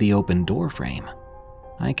around the open door frame.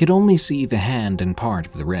 I could only see the hand and part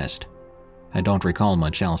of the wrist. I don't recall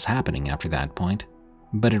much else happening after that point,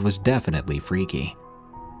 but it was definitely freaky.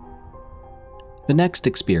 The next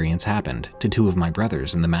experience happened to 2 of my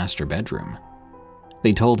brothers in the master bedroom.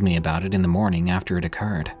 They told me about it in the morning after it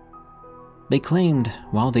occurred. They claimed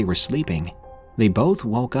while they were sleeping, they both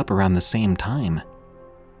woke up around the same time.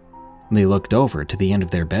 They looked over to the end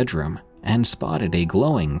of their bedroom and spotted a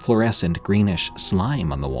glowing fluorescent greenish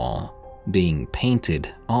slime on the wall, being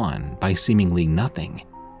painted on by seemingly nothing.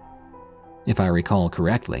 If I recall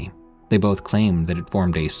correctly, they both claimed that it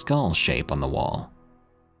formed a skull shape on the wall.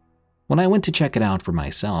 When I went to check it out for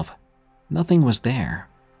myself, nothing was there.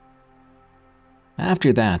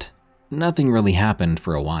 After that, nothing really happened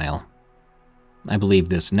for a while. I believe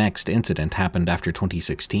this next incident happened after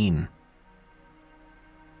 2016.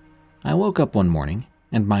 I woke up one morning,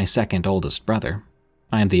 and my second oldest brother,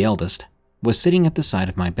 I am the eldest, was sitting at the side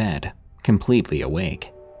of my bed, completely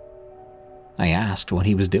awake. I asked what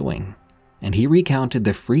he was doing, and he recounted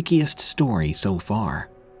the freakiest story so far.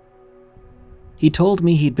 He told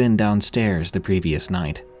me he'd been downstairs the previous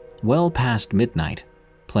night, well past midnight,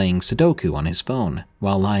 playing Sudoku on his phone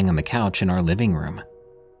while lying on the couch in our living room.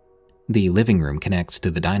 The living room connects to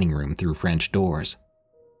the dining room through French doors.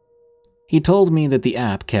 He told me that the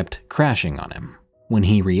app kept crashing on him. When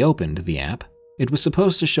he reopened the app, it was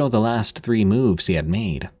supposed to show the last 3 moves he had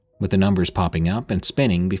made, with the numbers popping up and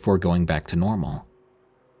spinning before going back to normal.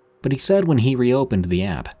 But he said when he reopened the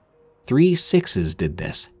app, 3 6s did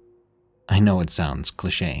this. I know it sounds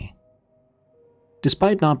cliché.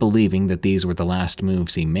 Despite not believing that these were the last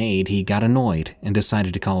moves he made, he got annoyed and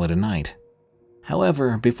decided to call it a night.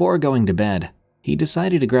 However, before going to bed, he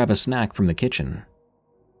decided to grab a snack from the kitchen.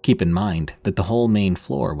 Keep in mind that the whole main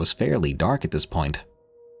floor was fairly dark at this point.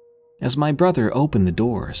 As my brother opened the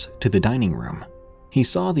doors to the dining room, he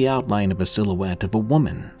saw the outline of a silhouette of a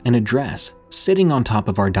woman in a dress sitting on top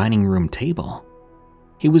of our dining room table.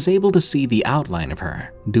 He was able to see the outline of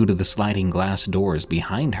her due to the sliding glass doors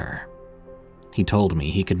behind her. He told me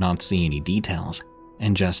he could not see any details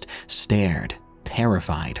and just stared,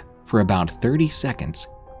 terrified, for about 30 seconds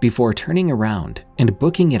before turning around and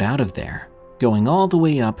booking it out of there, going all the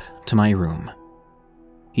way up to my room.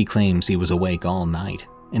 He claims he was awake all night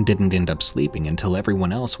and didn't end up sleeping until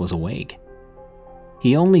everyone else was awake.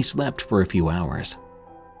 He only slept for a few hours.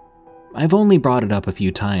 I've only brought it up a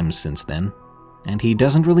few times since then, and he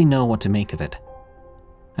doesn't really know what to make of it.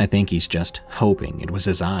 I think he's just hoping it was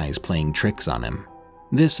his eyes playing tricks on him.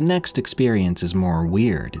 This next experience is more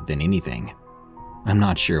weird than anything. I'm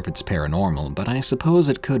not sure if it's paranormal, but I suppose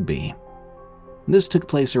it could be. This took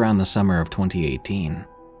place around the summer of 2018.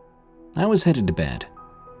 I was headed to bed.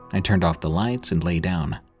 I turned off the lights and lay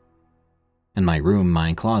down. In my room,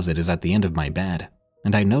 my closet is at the end of my bed,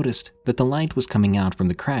 and I noticed that the light was coming out from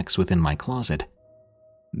the cracks within my closet.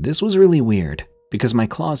 This was really weird, because my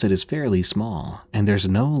closet is fairly small and there's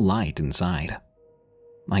no light inside.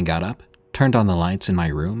 I got up, turned on the lights in my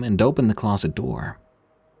room, and opened the closet door.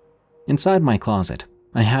 Inside my closet,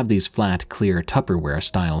 I have these flat, clear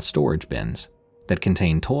Tupperware-style storage bins that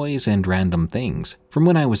contain toys and random things from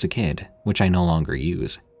when I was a kid, which I no longer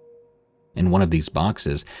use. In one of these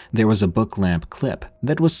boxes, there was a book lamp clip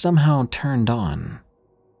that was somehow turned on.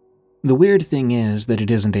 The weird thing is that it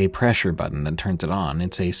isn't a pressure button that turns it on,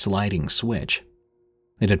 it's a sliding switch.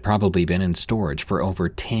 It had probably been in storage for over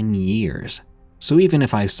 10 years, so even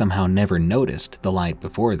if I somehow never noticed the light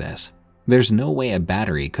before this, there's no way a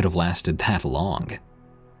battery could have lasted that long.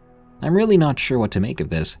 I'm really not sure what to make of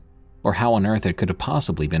this, or how on earth it could have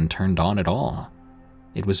possibly been turned on at all.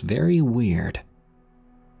 It was very weird.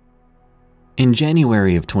 In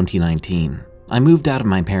January of 2019, I moved out of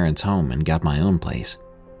my parents' home and got my own place.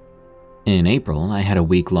 In April, I had a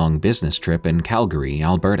week-long business trip in Calgary,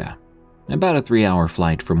 Alberta, about a 3-hour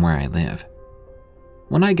flight from where I live.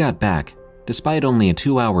 When I got back, despite only a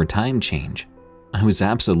 2-hour time change, I was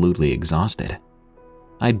absolutely exhausted.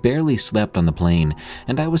 I'd barely slept on the plane,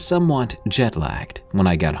 and I was somewhat jet-lagged when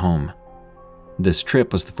I got home. This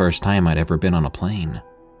trip was the first time I'd ever been on a plane.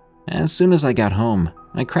 As soon as I got home,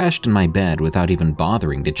 I crashed in my bed without even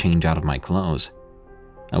bothering to change out of my clothes.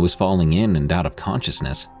 I was falling in and out of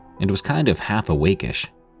consciousness, and was kind of half awake-ish.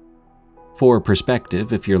 For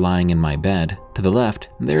perspective, if you're lying in my bed, to the left,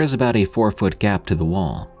 there is about a 4-foot gap to the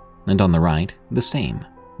wall, and on the right, the same,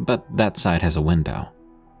 but that side has a window.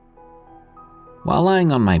 While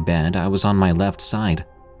lying on my bed, I was on my left side,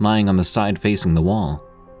 lying on the side facing the wall.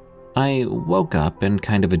 I woke up and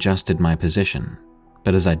kind of adjusted my position,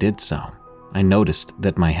 but as I did so, I noticed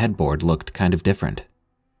that my headboard looked kind of different,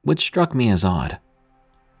 which struck me as odd.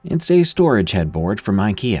 It's a storage headboard from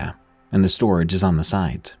IKEA, and the storage is on the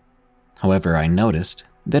sides. However, I noticed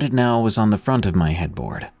that it now was on the front of my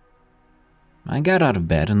headboard. I got out of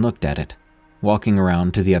bed and looked at it, walking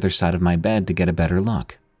around to the other side of my bed to get a better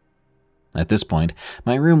look. At this point,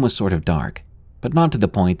 my room was sort of dark, but not to the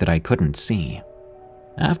point that I couldn't see.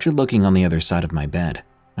 After looking on the other side of my bed,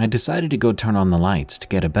 I decided to go turn on the lights to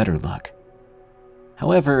get a better look.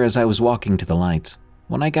 However, as I was walking to the lights,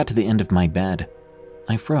 when I got to the end of my bed,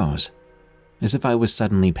 I froze, as if I was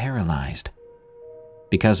suddenly paralyzed.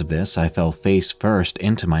 Because of this, I fell face first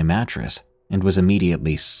into my mattress and was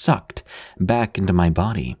immediately sucked back into my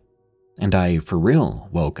body, and I for real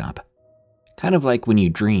woke up. Kind of like when you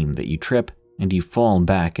dream that you trip and you fall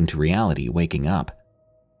back into reality waking up.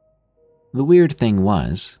 The weird thing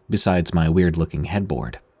was, besides my weird-looking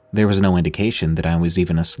headboard, there was no indication that I was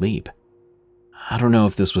even asleep. I don't know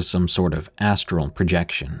if this was some sort of astral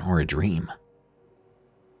projection or a dream.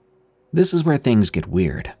 This is where things get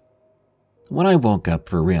weird. When I woke up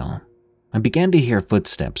for real, I began to hear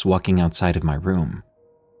footsteps walking outside of my room.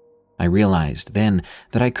 I realized then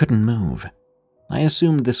that I couldn't move. I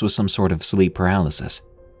assumed this was some sort of sleep paralysis.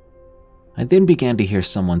 I then began to hear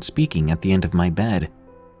someone speaking at the end of my bed,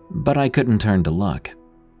 but I couldn't turn to look.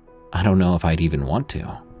 I don't know if I'd even want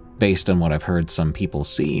to, based on what I've heard some people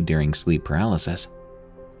see during sleep paralysis.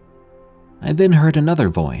 I then heard another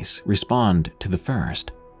voice respond to the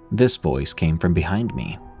first. This voice came from behind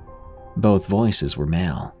me. Both voices were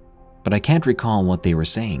male, but I can't recall what they were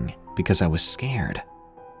saying because I was scared.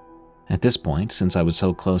 At this point, since I was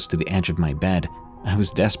so close to the edge of my bed, I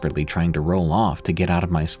was desperately trying to roll off to get out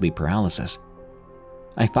of my sleep paralysis.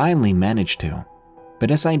 I finally managed to,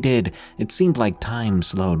 but as I did, it seemed like time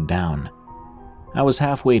slowed down. I was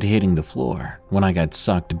halfway to hitting the floor when I got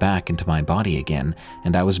sucked back into my body again,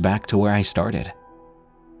 and I was back to where I started.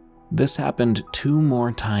 This happened 2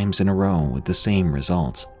 more times in a row with the same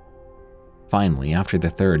results. Finally, after the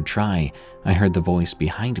 3rd try, I heard the voice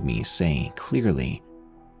behind me say clearly,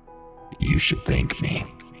 "You should thank me."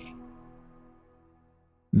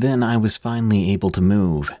 Then I was finally able to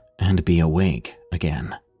move and be awake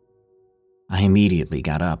again. I immediately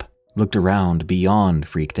got up, looked around beyond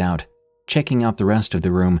freaked out, checking out the rest of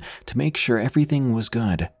the room to make sure everything was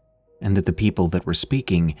good and that the people that were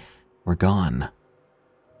speaking were gone.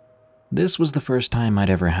 This was the first time I'd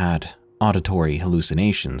ever had auditory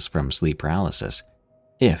hallucinations from sleep paralysis,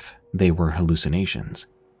 if they were hallucinations.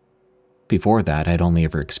 Before that, I'd only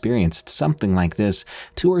ever experienced something like this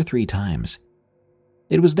 2 or 3 times.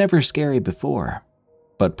 It was never scary before,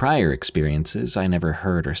 but prior experiences I never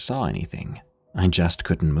heard or saw anything. I just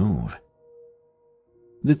couldn't move.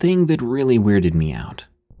 The thing that really weirded me out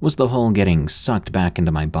was the whole getting sucked back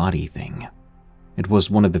into my body thing. It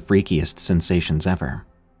was one of the freakiest sensations ever,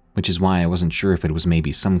 which is why I wasn't sure if it was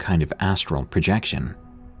maybe some kind of astral projection,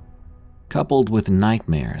 coupled with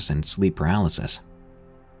nightmares and sleep paralysis.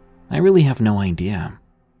 I really have no idea.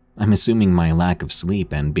 I'm assuming my lack of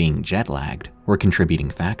sleep and being jet-lagged were contributing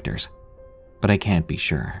factors, but I can't be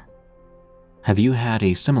sure. Have you had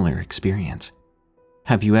a similar experience?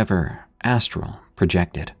 Have you ever astral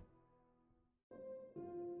projected?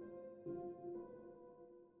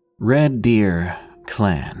 Red Deer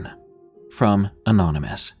Clan, from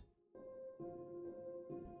Anonymous.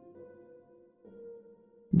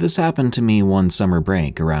 This happened to me one summer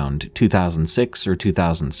break around 2006 or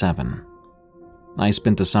 2007. I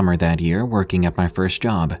spent the summer that year working at my first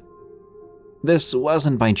job. This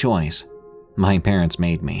wasn't by choice. My parents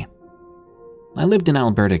made me. I lived in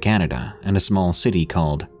Alberta, Canada, in a small city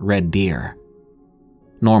called Red Deer.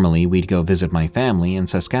 Normally, we'd go visit my family in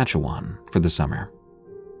Saskatchewan for the summer,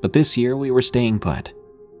 but this year we were staying put.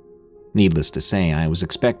 Needless to say, I was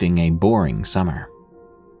expecting a boring summer.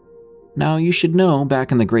 Now, you should know,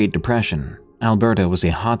 back in the Great Depression, Alberta was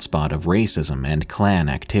a hotspot of racism and clan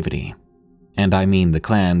activity. And I mean the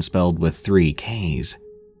clan spelled with 3 Ks.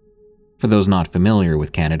 For those not familiar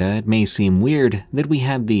with Canada, it may seem weird that we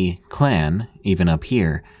had the clan even up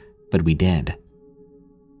here, but we did.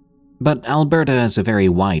 But Alberta is a very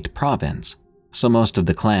white province, so most of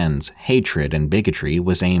the clan's hatred and bigotry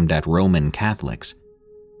was aimed at Roman Catholics.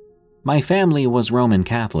 My family was Roman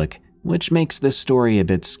Catholic, which makes this story a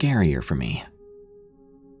bit scarier for me.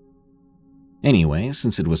 Anyway,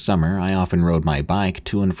 since it was summer, I often rode my bike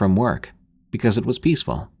to and from work, because it was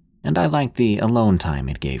peaceful, and I liked the alone time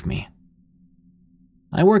it gave me.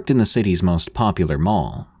 I worked in the city's most popular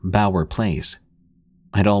mall, Bauer Place.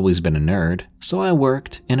 I'd always been a nerd, so I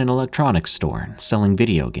worked in an electronics store selling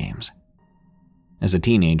video games. As a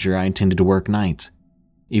teenager, I tended to work nights.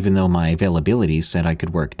 Even though my availability said I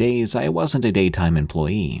could work days, I wasn't a daytime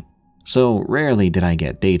employee, so rarely did I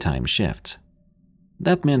get daytime shifts.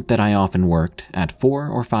 That meant that I often worked at 4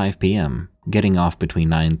 or 5 p.m., getting off between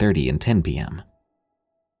 9:30 and 10 p.m.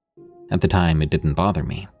 At the time, it didn't bother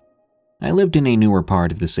me. I lived in a newer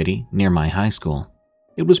part of the city, near my high school.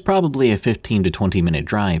 It was probably a 15 to 20 minute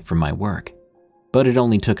drive from my work, but it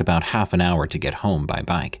only took about half an hour to get home by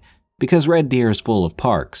bike, because Red Deer is full of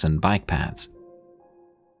parks and bike paths.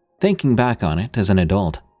 Thinking back on it as an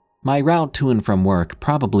adult, my route to and from work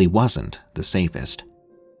probably wasn't the safest.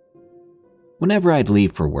 Whenever I'd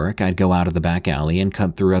leave for work, I'd go out of the back alley and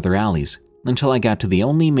cut through other alleys until I got to the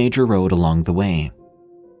only major road along the way.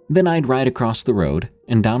 Then I'd ride across the road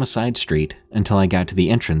and down a side street until I got to the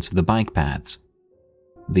entrance of the bike paths.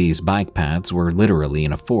 These bike paths were literally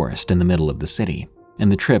in a forest in the middle of the city,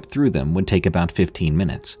 and the trip through them would take about 15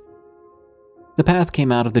 minutes. The path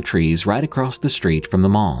came out of the trees right across the street from the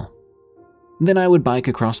mall. Then I would bike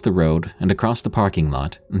across the road and across the parking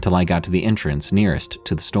lot until I got to the entrance nearest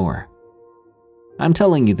to the store. I'm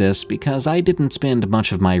telling you this because I didn't spend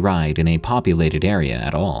much of my ride in a populated area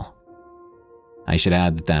at all. I should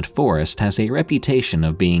add that forest has a reputation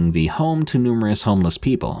of being the home to numerous homeless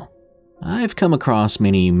people. I've come across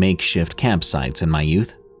many makeshift campsites in my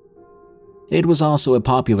youth. It was also a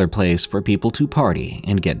popular place for people to party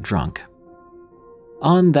and get drunk.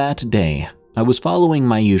 On that day, I was following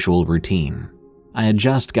my usual routine. I had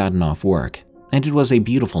just gotten off work, and it was a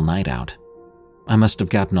beautiful night out. I must have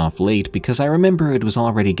gotten off late because I remember it was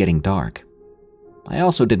already getting dark. I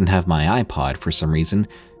also didn't have my iPod for some reason,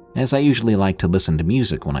 as I usually like to listen to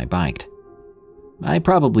music when I biked. I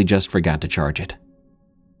probably just forgot to charge it.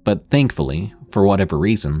 But thankfully, for whatever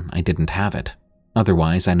reason, I didn't have it.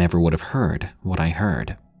 Otherwise, I never would have heard what I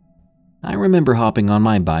heard. I remember hopping on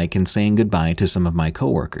my bike and saying goodbye to some of my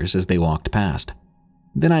coworkers as they walked past.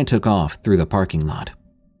 Then I took off through the parking lot.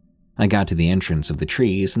 I got to the entrance of the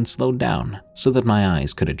trees and slowed down so that my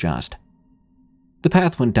eyes could adjust. The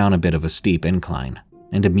path went down a bit of a steep incline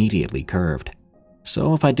and immediately curved.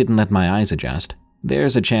 So if I didn't let my eyes adjust,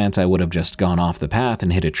 there's a chance I would have just gone off the path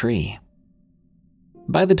and hit a tree.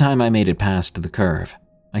 By the time I made it past the curve,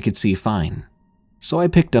 I could see fine, so I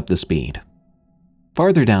picked up the speed.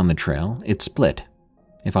 Farther down the trail, it split.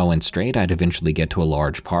 If I went straight, I'd eventually get to a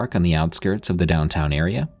large park on the outskirts of the downtown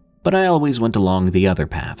area, but I always went along the other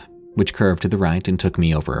path, which curved to the right and took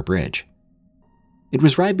me over a bridge. It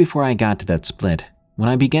was right before I got to that split when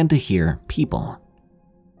I began to hear people.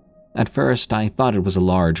 At first, I thought it was a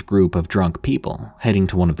large group of drunk people heading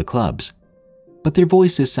to one of the clubs, but their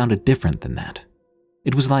voices sounded different than that.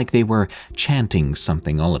 It was like they were chanting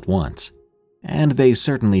something all at once, and they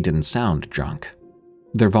certainly didn't sound drunk.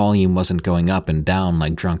 Their volume wasn't going up and down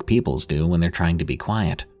like drunk people's do when they're trying to be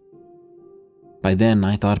quiet. By then,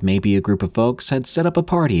 I thought maybe a group of folks had set up a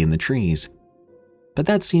party in the trees. But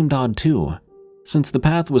that seemed odd too, since the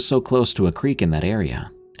path was so close to a creek in that area,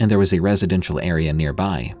 and there was a residential area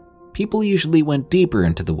nearby. People usually went deeper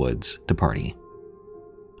into the woods to party.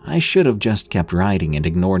 I should have just kept riding and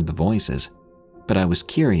ignored the voices, but I was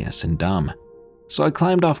curious and dumb, so I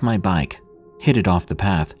climbed off my bike, hit it off the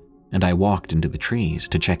path, and I walked into the trees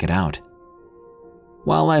to check it out.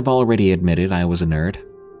 While I've already admitted I was a nerd,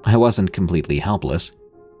 I wasn't completely helpless.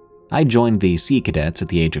 I joined the Sea Cadets at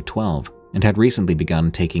the age of 12 and had recently begun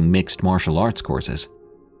taking mixed martial arts courses.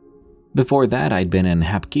 Before that, I'd been in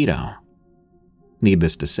Hapkido.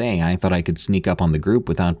 Needless to say, I thought I could sneak up on the group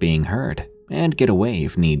without being heard and get away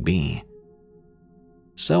if need be.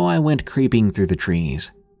 So I went creeping through the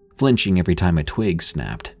trees, flinching every time a twig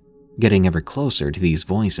snapped, getting ever closer to these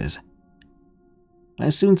voices. I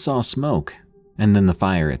soon saw smoke, and then the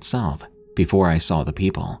fire itself, before I saw the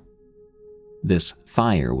people. This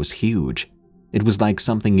fire was huge. It was like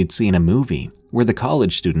something you'd see in a movie, where the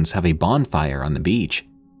college students have a bonfire on the beach.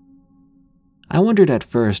 I wondered at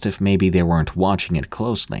first if maybe they weren't watching it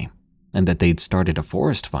closely, and that they'd started a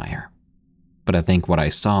forest fire. But I think what I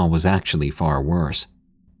saw was actually far worse.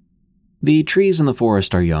 The trees in the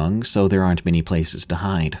forest are young, so there aren't many places to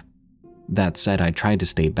hide. That said, I tried to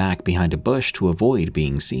stay back behind a bush to avoid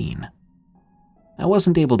being seen. I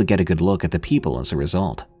wasn't able to get a good look at the people as a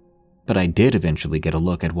result, but I did eventually get a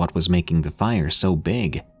look at what was making the fire so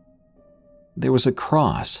big. There was a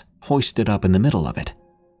cross hoisted up in the middle of it.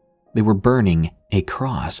 They were burning a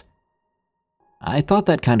cross. I thought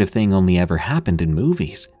that kind of thing only ever happened in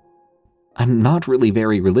movies. I'm not really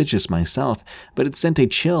very religious myself, but it sent a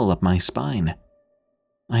chill up my spine.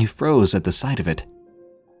 I froze at the sight of it.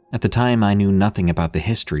 At the time, I knew nothing about the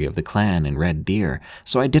history of the clan in Red Deer,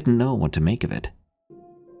 so I didn't know what to make of it.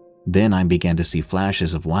 Then I began to see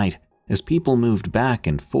flashes of white as people moved back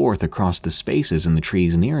and forth across the spaces in the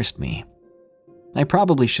trees nearest me. I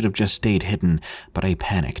probably should have just stayed hidden, but I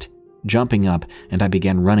panicked, jumping up, and I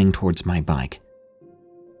began running towards my bike.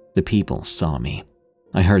 The people saw me.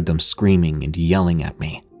 I heard them screaming and yelling at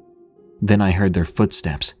me. Then I heard their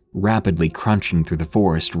footsteps rapidly crunching through the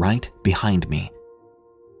forest right behind me.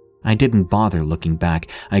 I didn't bother looking back.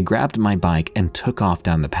 I grabbed my bike and took off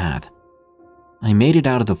down the path. I made it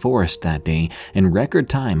out of the forest that day in record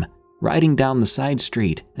time, riding down the side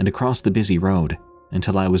street and across the busy road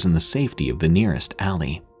until I was in the safety of the nearest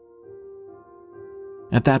alley.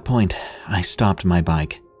 At that point, I stopped my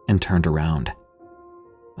bike and turned around.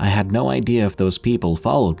 I had no idea if those people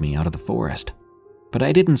followed me out of the forest, but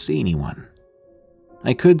I didn't see anyone.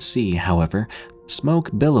 I could see, however, smoke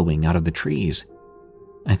billowing out of the trees.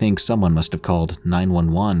 I think someone must have called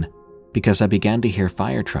 911 because I began to hear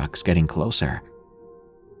fire trucks getting closer.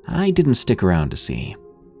 I didn't stick around to see.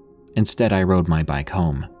 Instead, I rode my bike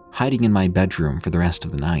home, hiding in my bedroom for the rest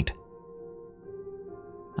of the night.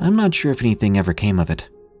 I'm not sure if anything ever came of it.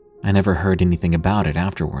 I never heard anything about it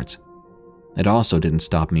afterwards. It also didn't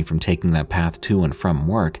stop me from taking that path to and from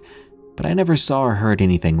work, but I never saw or heard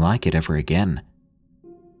anything like it ever again.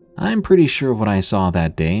 I'm pretty sure what I saw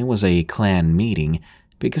that day was a clan meeting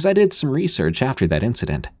because I did some research after that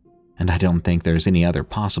incident, and I don't think there's any other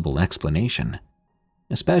possible explanation,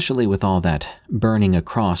 especially with all that burning a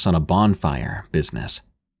cross on a bonfire business.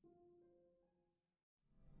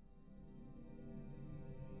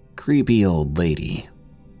 Creepy Old Lady.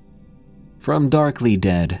 From Darkly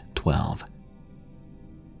Dead 12.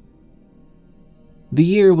 The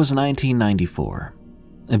year was 1994,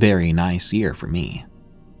 a very nice year for me.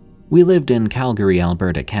 We lived in Calgary,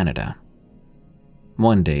 Alberta, Canada.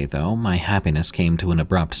 One day, though, my happiness came to an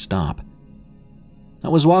abrupt stop. I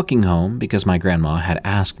was walking home because my grandma had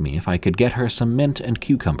asked me if I could get her some mint and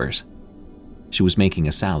cucumbers. She was making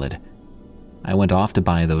a salad. I went off to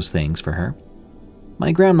buy those things for her.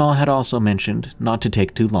 My grandma had also mentioned not to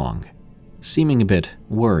take too long, seeming a bit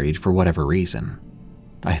worried for whatever reason.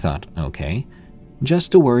 I thought, okay,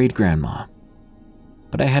 just a worried grandma.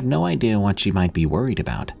 But I had no idea what she might be worried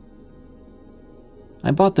about.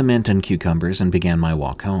 I bought the mint and cucumbers and began my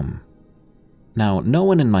walk home. Now, no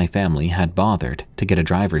one in my family had bothered to get a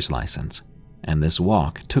driver's license, and this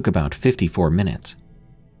walk took about 54 minutes.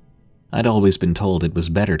 I'd always been told it was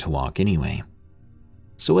better to walk anyway.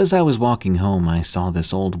 So as I was walking home, I saw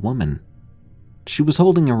this old woman. She was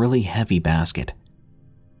holding a really heavy basket.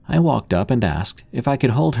 I walked up and asked if I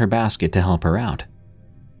could hold her basket to help her out.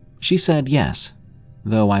 She said yes,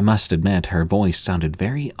 though I must admit her voice sounded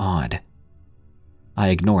very odd. I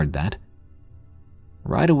ignored that.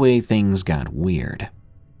 Right away, things got weird.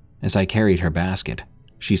 As I carried her basket,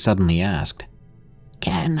 she suddenly asked,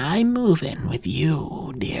 "Can I move in with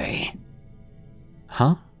you, dearie?"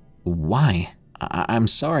 Huh? Why? I'm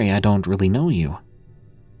sorry, I don't really know you.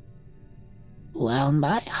 Well,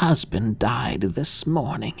 my husband died this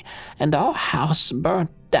morning, and our house burnt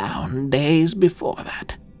down days before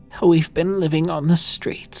that. We've been living on the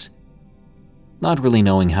streets. Not really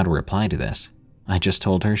knowing how to reply to this, I just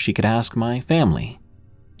told her she could ask my family,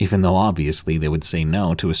 even though obviously they would say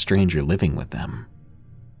no to a stranger living with them.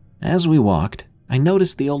 As we walked, I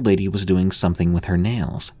noticed the old lady was doing something with her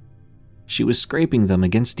nails. She was scraping them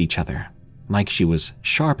against each other, like she was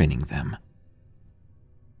sharpening them.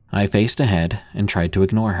 I faced ahead and tried to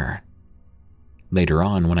ignore her. Later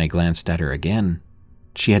on, when I glanced at her again,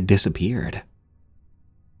 she had disappeared.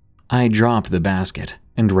 I dropped the basket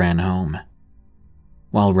and ran home.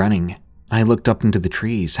 While running, I looked up into the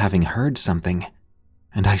trees, having heard something.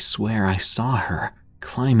 and I swear I saw her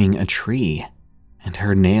climbing a tree, and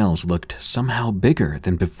her nails looked somehow bigger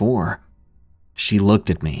than before. She looked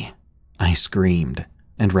at me. I screamed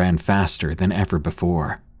and ran faster than ever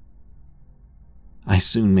before. I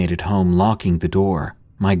soon made it home, locking the door,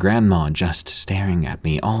 my grandma just staring at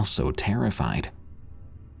me, also terrified.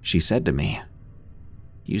 She said to me,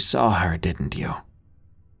 "You saw her, didn't you?"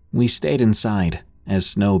 We stayed inside as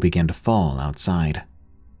snow began to fall outside.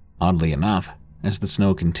 Oddly enough, as the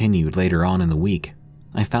snow continued later on in the week,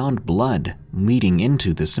 I found blood leading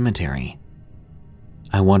into the cemetery.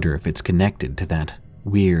 I wonder if it's connected to that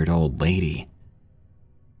weird old lady.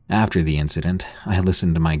 After the incident, I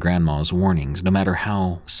listened to my grandma's warnings, no matter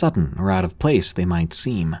how sudden or out of place they might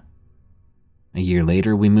seem. A year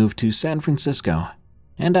later, we moved to San Francisco,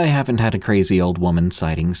 and I haven't had a crazy old woman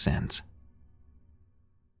sighting since.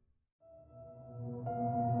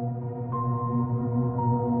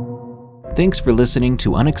 Thanks for listening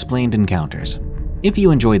to Unexplained Encounters. If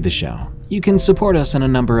you enjoyed the show, you can support us in a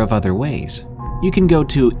number of other ways. You can go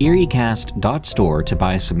to eeriecast.store to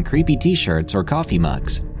buy some creepy t-shirts or coffee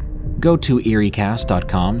mugs. Go to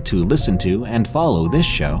eeriecast.com to listen to and follow this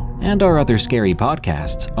show and our other scary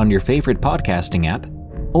podcasts on your favorite podcasting app,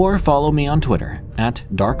 or follow me on Twitter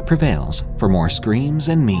 @DarkPrevails for more screams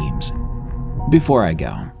and memes. Before I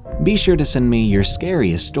go, be sure to send me your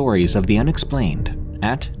scariest stories of the unexplained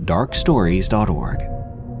at darkstories.org.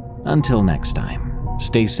 Until next time,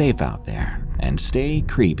 stay safe out there and stay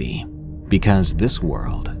creepy, because this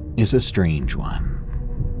world is a strange one.